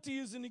personality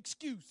is an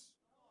excuse.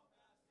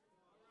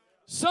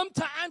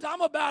 Sometimes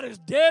I'm about as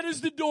dead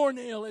as the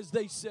doornail, as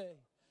they say.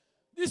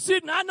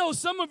 I know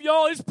some of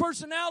y'all, his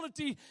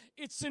personality,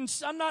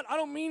 I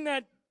don't mean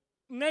that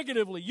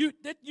negatively. You're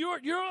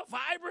a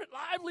vibrant,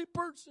 lively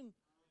person.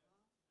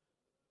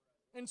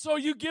 And so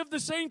you give the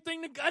same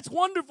thing to God. That's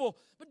wonderful.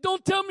 But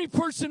don't tell me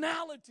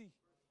personality.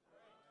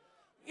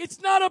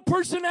 It's not a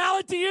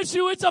personality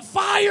issue. It's a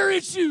fire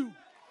issue.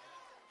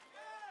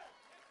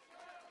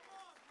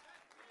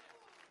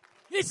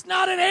 It's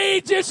not an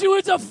age issue.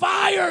 It's a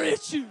fire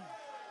issue.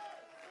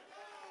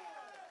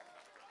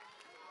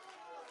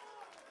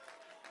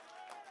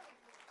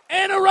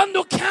 Anne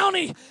Arundel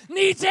County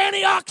needs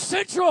Antioch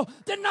Central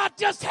to not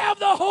just have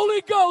the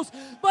Holy Ghost,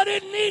 but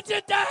it needs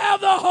it to have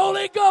the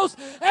Holy Ghost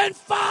and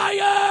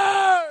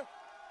fire.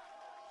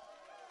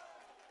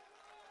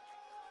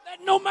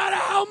 That no matter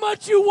how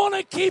much you want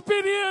to keep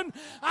it in,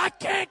 I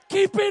can't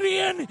keep it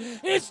in.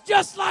 It's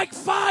just like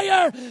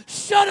fire.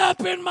 Shut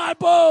up in my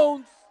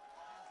bones.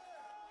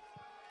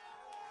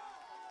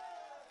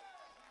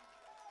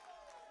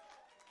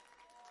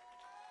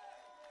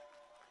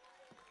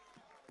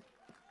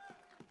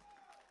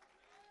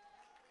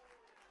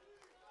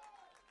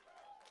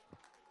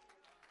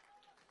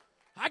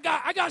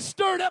 I got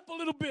stirred up a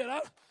little bit.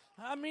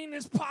 I mean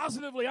this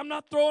positively. I'm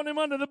not throwing him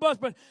under the bus,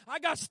 but I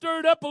got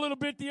stirred up a little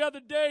bit the other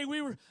day.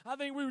 I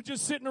think we were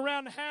just sitting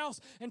around the house,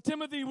 and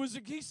Timothy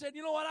he said,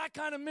 you know what, I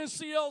kind of miss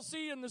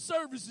CLC and the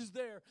services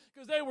there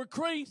because they were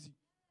crazy.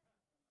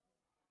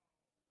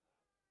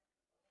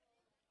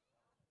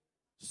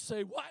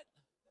 Say what?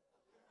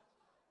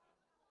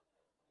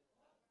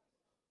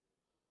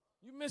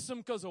 You miss them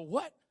because of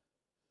what?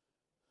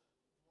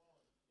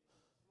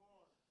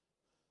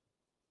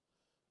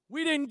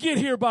 We didn't get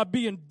here by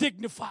being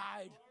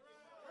dignified.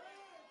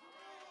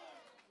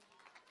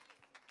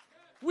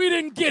 We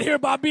didn't get here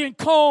by being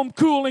calm,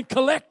 cool, and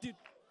collected.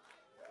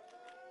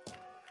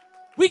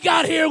 We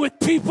got here with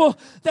people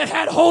that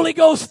had Holy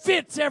Ghost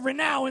fits every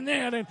now and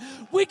then. And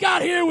we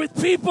got here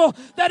with people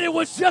that it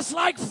was just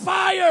like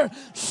fire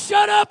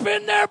shut up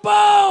in their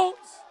bones.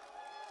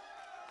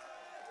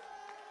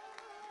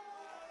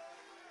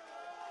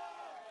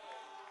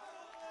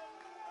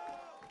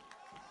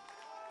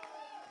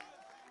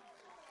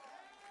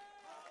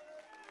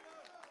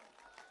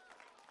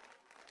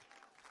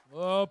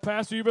 Oh,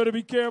 Pastor, you better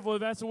be careful.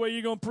 If that's the way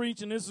you're going to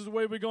preach and this is the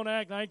way we're going to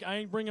act, I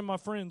ain't bringing my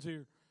friends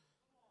here.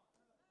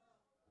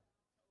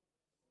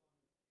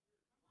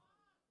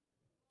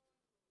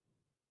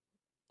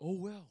 Oh,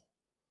 well.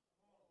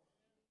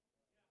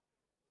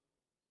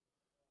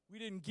 We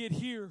didn't get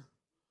here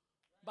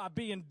by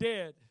being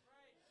dead.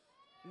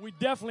 We're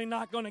definitely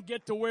not going to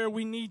get to where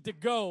we need to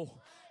go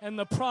and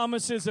the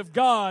promises of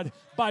God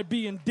by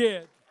being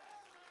dead.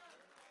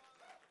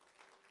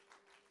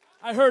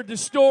 I heard the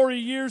story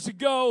years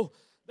ago.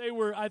 They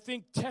were, I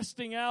think,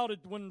 testing out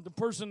when the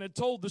person had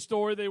told the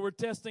story. They were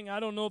testing. I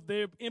don't know if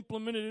they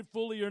implemented it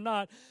fully or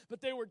not,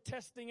 but they were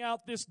testing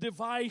out this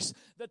device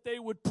that they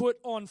would put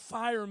on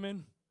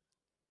firemen,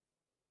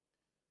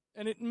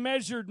 and it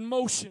measured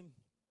motion,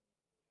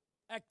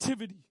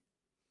 activity.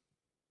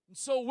 And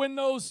so when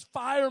those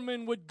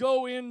firemen would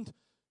go into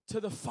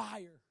the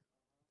fire,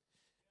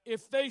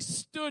 if they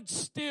stood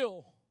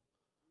still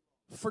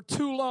for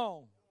too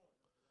long,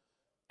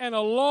 an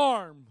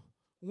alarm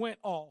went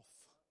off.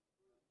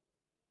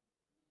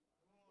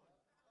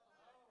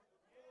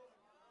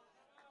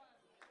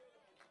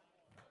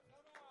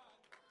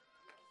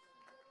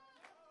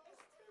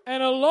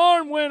 An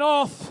alarm went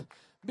off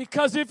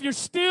because if you're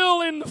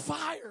still in the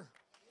fire,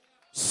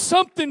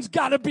 something's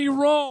got to be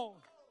wrong.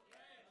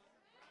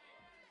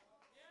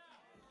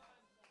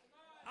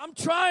 I'm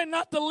trying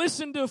not to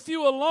listen to a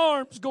few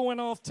alarms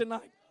going off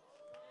tonight.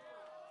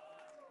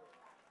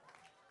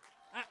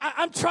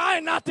 I'm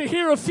trying not to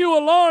hear a few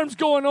alarms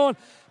going on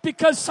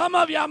because some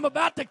of you, I'm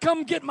about to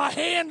come get my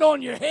hand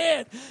on your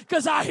head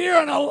because I hear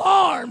an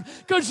alarm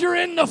because you're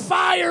in the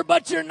fire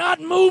but you're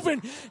not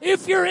moving.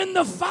 If you're in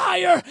the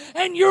fire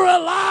and you're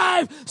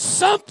alive,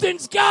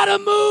 something's got to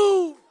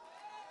move.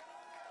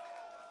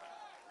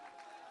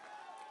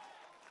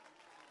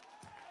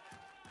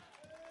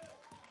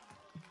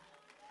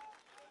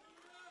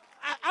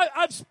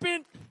 I've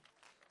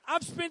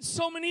spent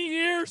so many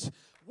years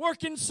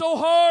working so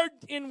hard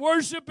in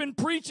worship and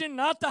preaching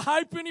not to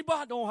hype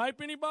anybody. Don't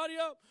hype anybody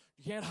up.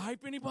 You can't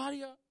hype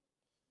anybody up.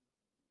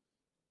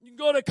 You can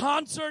go to a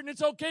concert and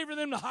it's okay for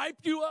them to hype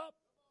you up.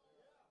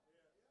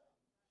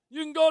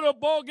 You can go to a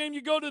ball game.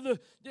 You go to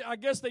I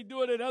guess they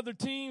do it at other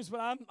teams,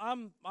 but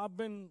I've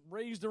been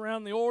raised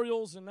around the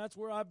Orioles, and that's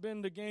where I've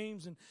been to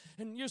games.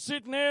 And you're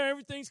sitting there,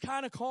 everything's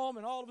kind of calm,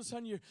 and all of a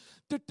sudden you're.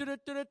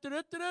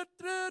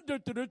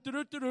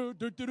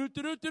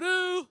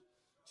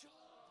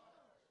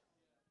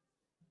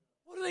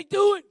 What are they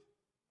doing?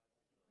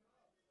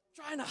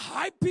 Trying to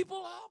hype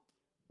people up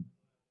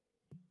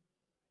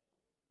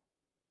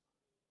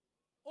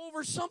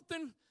over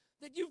something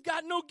that you've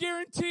got no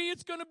guarantee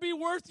it's going to be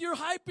worth your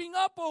hyping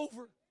up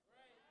over.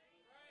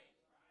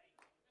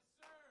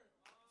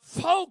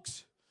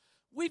 Folks,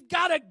 we've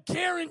got a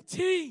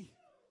guarantee.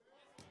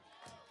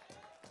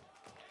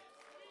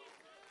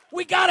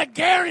 We got a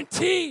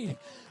guarantee.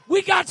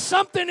 We got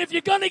something. If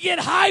you're going to get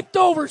hyped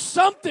over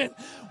something,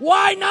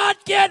 why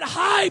not get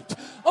hyped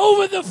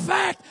over the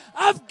fact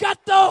I've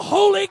got the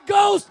Holy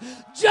Ghost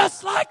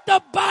just like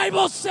the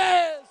Bible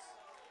says?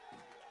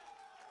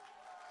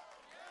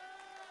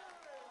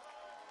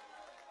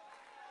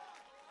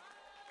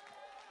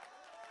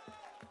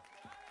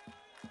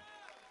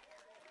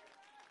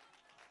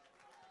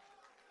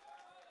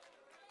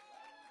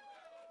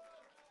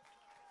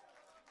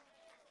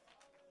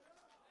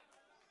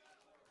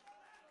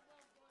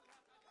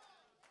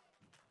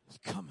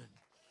 Coming.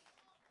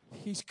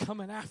 He's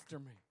coming after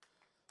me.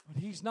 But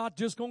he's not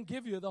just going to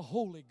give you the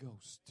Holy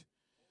Ghost.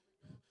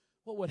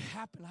 What would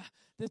happen?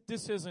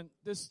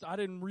 I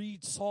didn't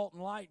read salt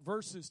and light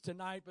verses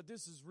tonight, but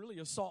this is really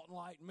a salt and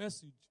light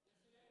message.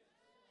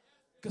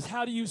 Because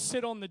how do you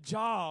sit on the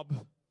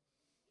job?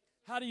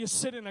 How do you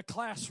sit in a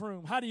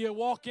classroom? How do you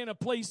walk in a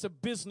place of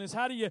business?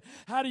 How do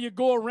you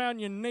go around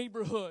your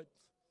neighborhood?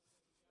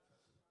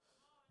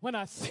 When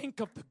I think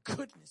of the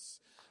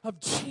goodness of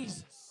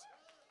Jesus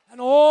and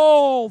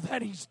all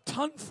that he's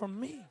done for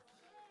me,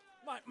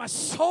 my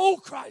soul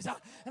cries out,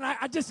 and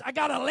I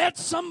got to let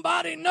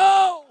somebody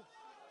know.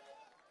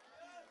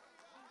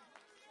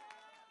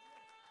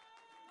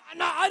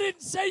 I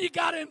didn't say you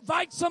got to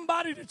invite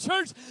somebody to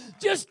church.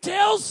 Just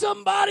tell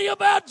somebody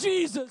about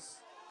Jesus.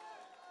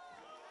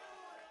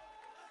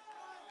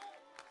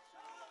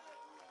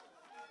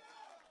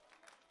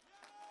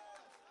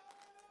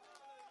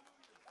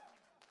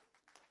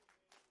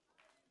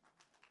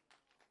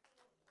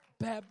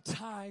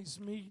 Baptize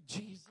me,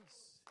 Jesus,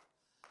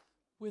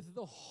 with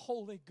the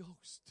Holy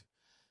Ghost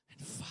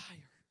and fire.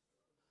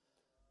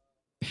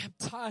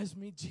 Baptize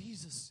me,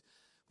 Jesus,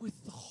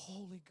 with the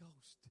Holy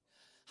Ghost.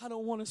 I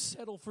don't want to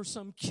settle for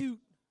some cute,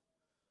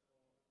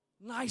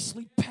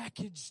 nicely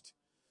packaged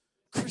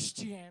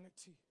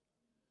Christianity.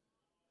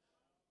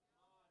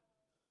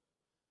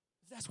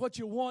 If that's what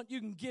you want, you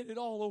can get it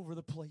all over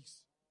the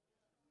place.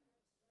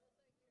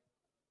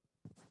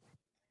 If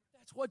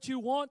that's what you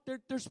want,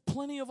 there's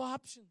plenty of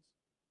options.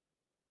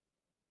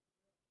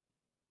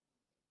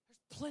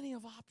 Plenty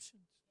of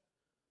options.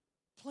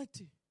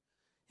 Plenty.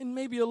 In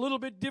maybe a little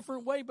bit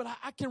different way, but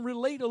I can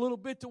relate a little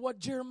bit to what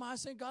Jeremiah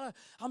said. God,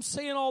 I'm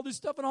saying all this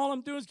stuff, and all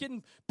I'm doing is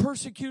getting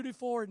persecuted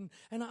for it.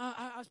 And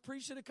I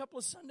preached it a couple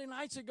of Sunday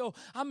nights ago.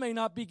 I may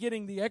not be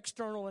getting the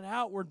external and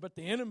outward, but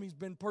the enemy's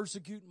been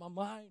persecuting my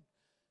mind.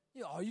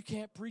 You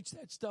can't preach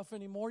that stuff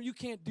anymore. You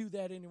can't do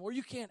that anymore.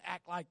 You can't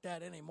act like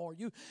that anymore.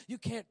 You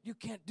can't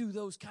do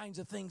those kinds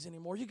of things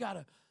anymore. You got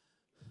to.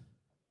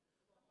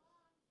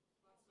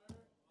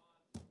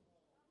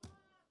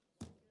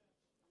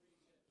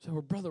 So,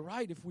 Brother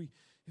Wright, if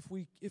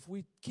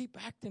we keep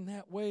acting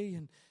that way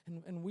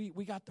and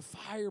we got the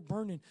fire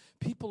burning,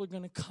 people are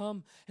going to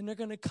come, and they're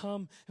going to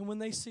come, and when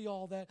they see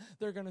all that,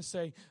 they're going to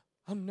say,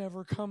 I'm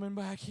never coming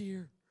back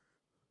here.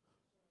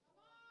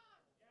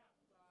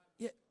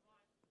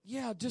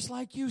 Yeah, just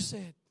like you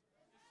said.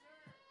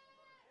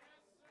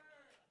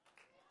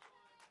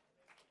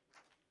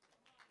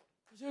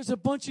 There's a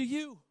bunch of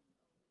you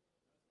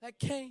that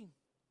came,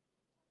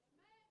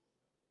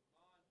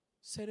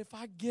 said, if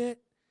I get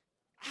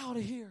out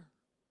of here,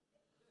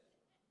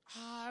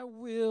 I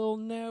will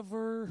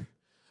never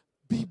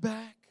be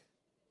back.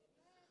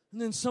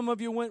 And then some of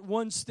you went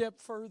one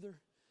step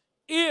further.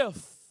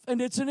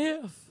 And it's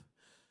an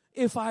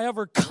if I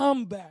ever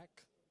come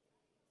back,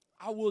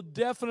 I will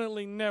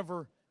definitely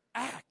never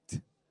act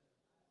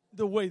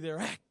the way they're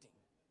acting.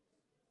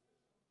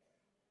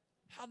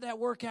 How'd that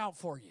work out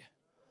for you?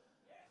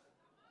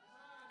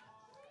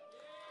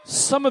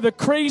 Some of the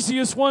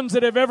craziest ones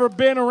that have ever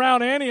been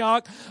around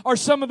Antioch are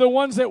some of the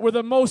ones that were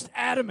the most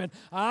adamant.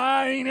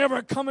 I ain't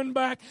ever coming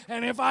back,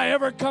 and if I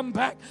ever come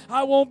back,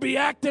 I won't be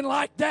acting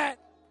like that.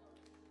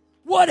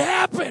 What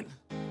happened?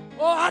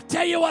 Oh, I'll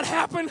tell you what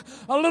happened.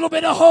 A little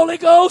bit of Holy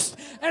Ghost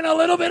and a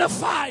little bit of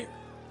fire.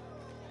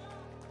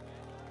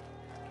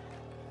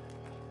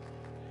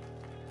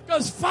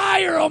 Because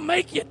fire will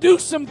make you do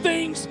some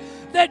things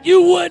that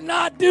you would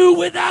not do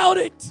without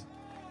it.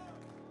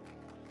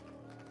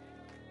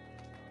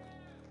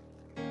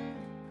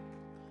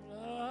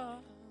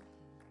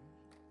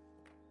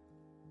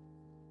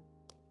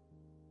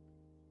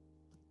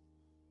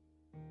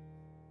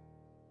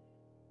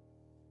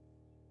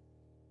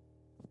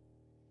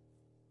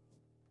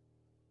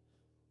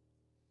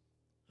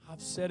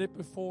 I've said it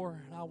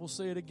before, and I will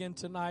say it again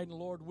tonight, and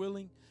Lord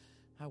willing,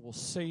 I will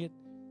say it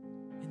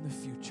in the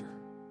future.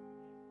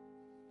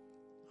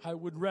 I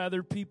would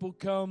rather people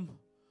come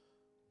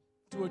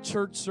to a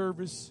church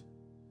service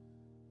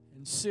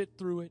and sit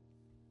through it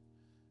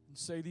and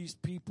say these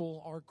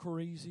people are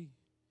crazy,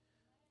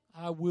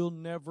 I will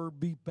never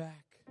be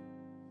back,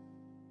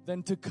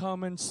 than to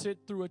come and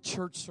sit through a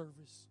church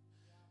service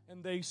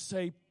and they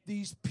say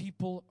these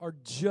people are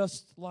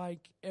just like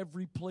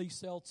every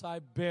place else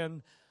I've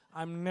been,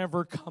 I'm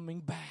never coming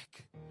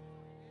back.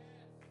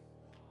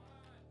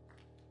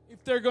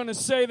 If they're going to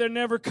say they're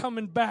never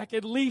coming back,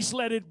 at least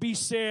let it be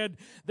said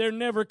they're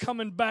never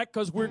coming back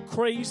because we're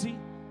crazy.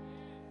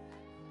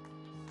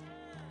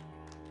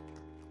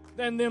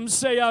 Then them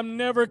say I'm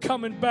never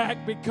coming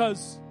back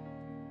because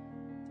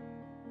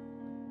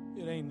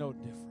it ain't no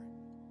different.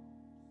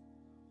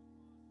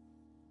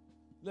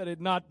 Let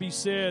it not be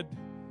said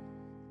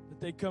that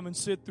they come and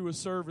sit through a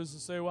service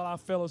and say, well, I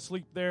fell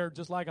asleep there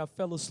just like I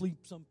fell asleep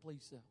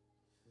someplace else.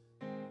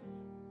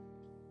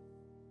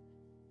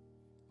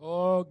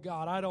 Oh,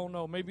 God, I don't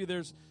know. Maybe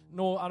there's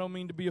no, I don't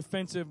mean to be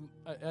offensive.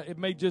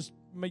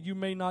 You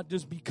may not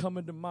just be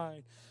coming to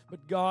mind.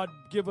 But God,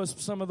 give us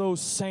some of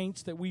those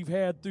saints that we've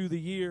had through the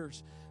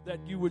years,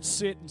 that you would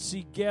sit and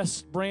see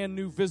guests, brand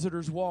new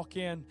visitors walk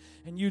in,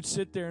 and you'd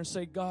sit there and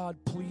say, God,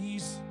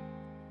 please,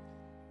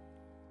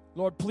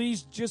 Lord,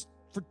 please, just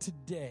for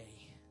today.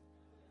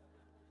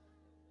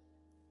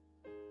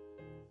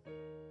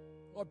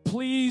 Lord,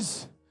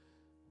 please.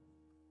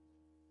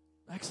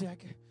 Actually,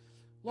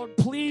 Lord,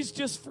 please,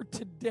 just for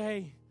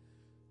today,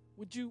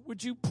 would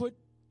you put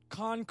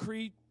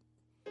concrete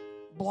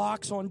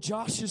blocks on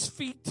Josh's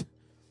feet?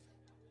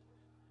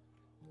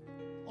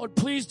 Lord,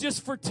 please,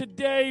 just for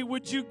today,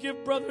 would you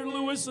give Brother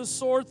Lewis a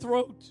sore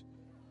throat?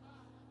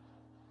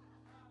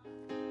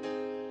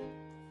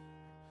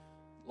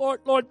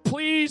 Lord,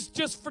 please,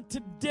 just for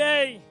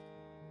today.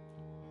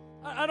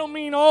 I don't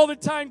mean all the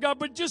time, God,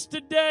 but just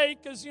today,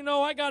 because,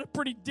 I got a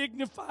pretty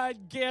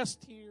dignified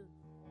guest here.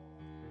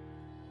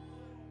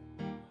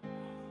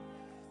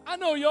 I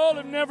know y'all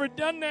have never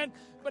done that,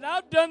 but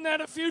I've done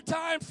that a few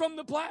times from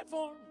the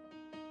platform.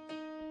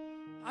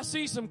 I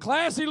see some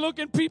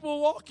classy-looking people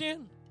walk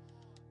in.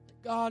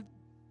 God,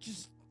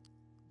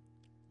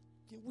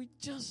 we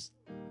just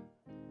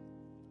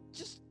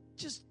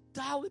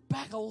dial it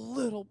back a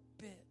little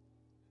bit.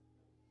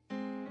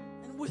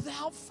 And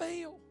without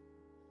fail,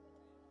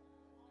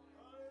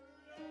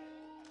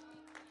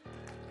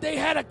 they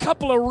had a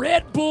couple of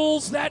Red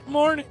Bulls that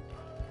morning.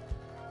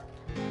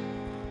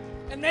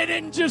 And they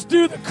didn't just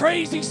do the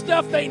crazy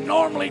stuff they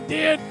normally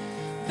did.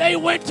 They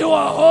went to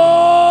a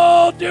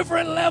whole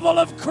different level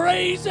of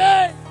crazy.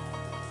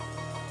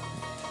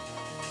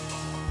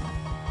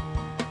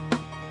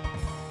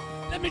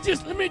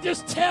 Let me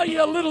just tell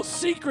you a little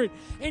secret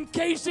in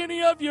case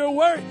any of you are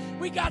worried.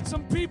 We got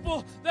some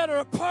people that are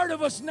a part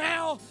of us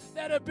now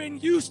that have been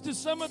used to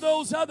some of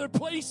those other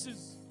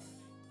places.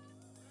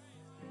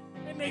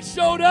 And they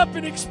showed up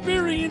and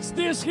experienced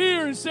this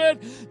here and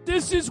said,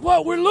 this is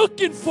what we're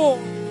looking for.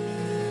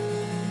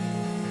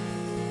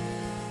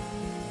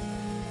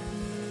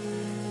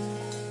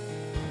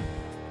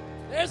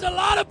 There's a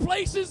lot of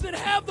places that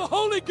have the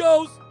Holy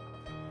Ghost,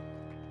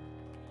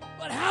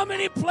 but how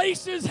many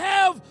places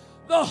have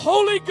the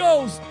Holy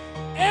Ghost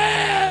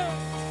and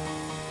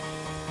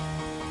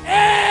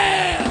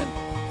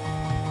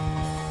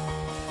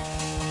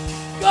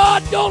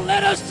God, don't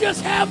let us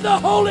just have the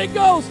Holy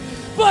Ghost,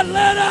 but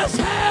let us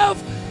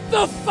have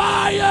the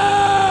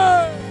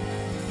fire.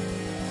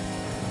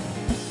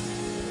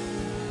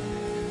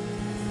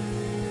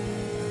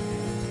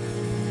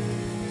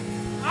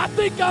 I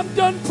think I'm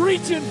done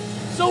preaching,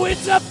 so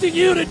it's up to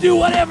you to do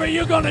whatever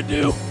you're going to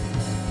do.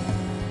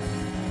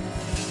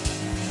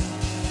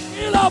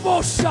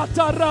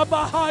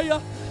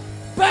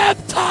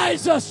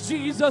 Baptize us,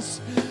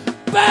 Jesus.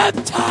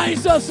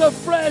 Baptize us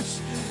afresh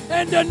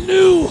and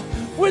anew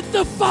with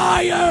the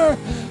fire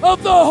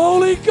of the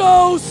Holy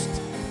Ghost.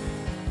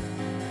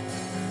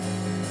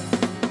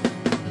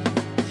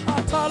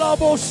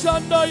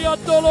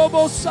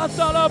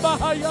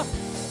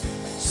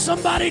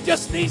 Somebody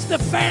just needs to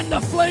fan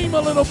the flame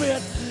a little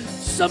bit.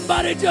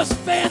 Somebody just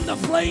fan the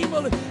flame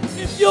a little.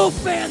 If you'll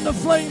fan the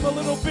flame a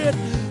little bit,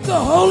 the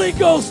Holy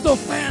Ghost will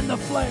fan the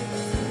flame.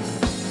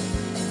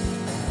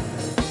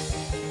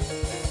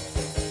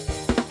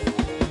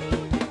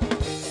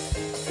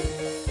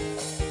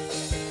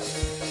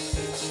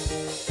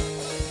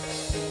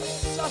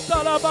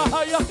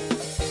 Satalabahaya.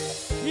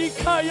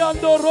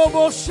 Ikayando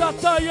robo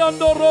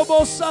shatayando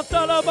robo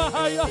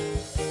satalabahaya.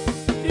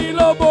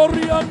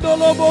 Iloboriando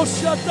robo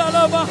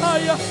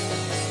shatalabahaya.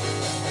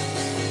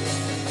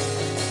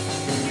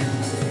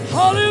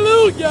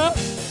 Hallelujah.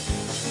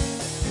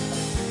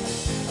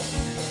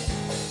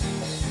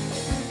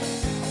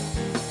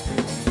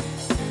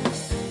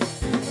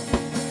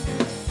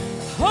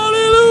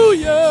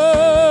 Hallelujah.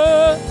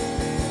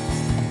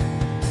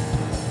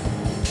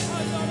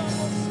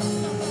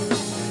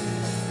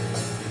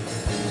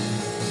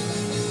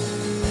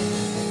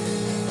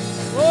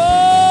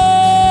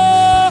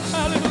 Oh,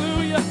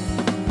 hallelujah.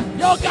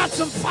 Y'all got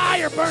some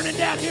fire burning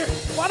down here.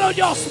 Why don't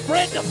y'all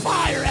spread the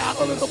fire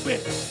out a little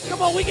bit?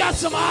 Come on, we got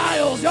some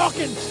aisles. Y'all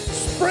can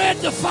spread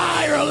the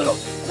fire a little.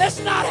 Let's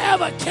not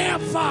have a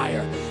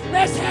campfire.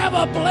 Let's have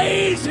a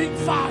blazing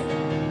fire.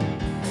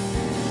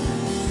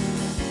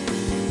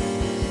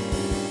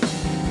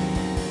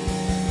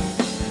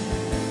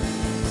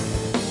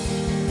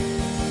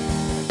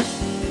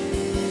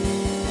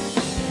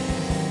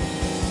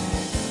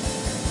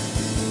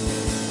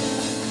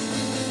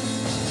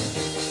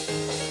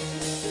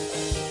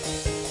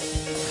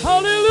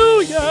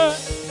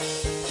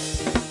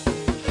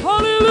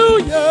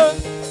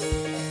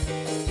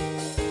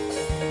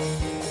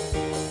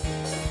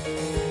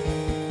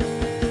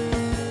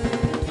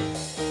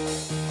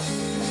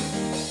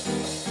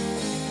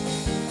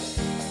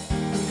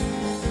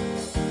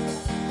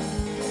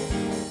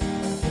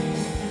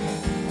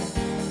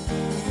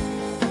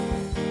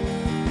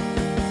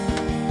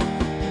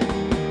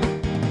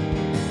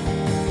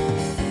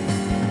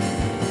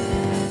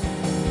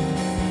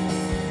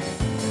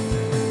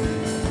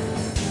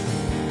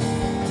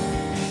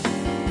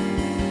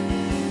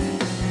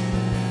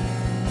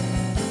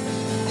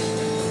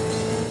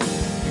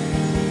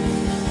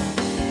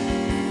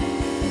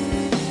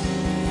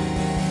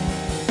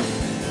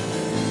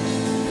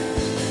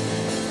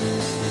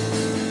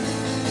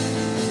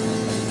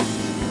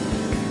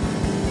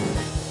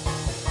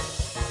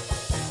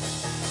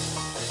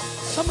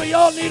 Some of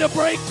y'all need a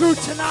breakthrough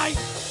tonight.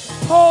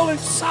 Paul and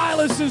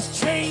Silas's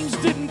chains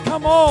didn't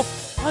come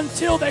off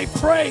until they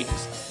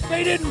praised.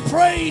 They didn't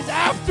praise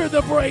after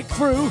the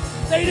breakthrough.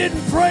 They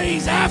didn't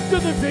praise after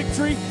the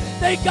victory.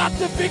 They got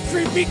the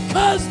victory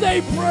because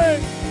they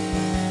prayed.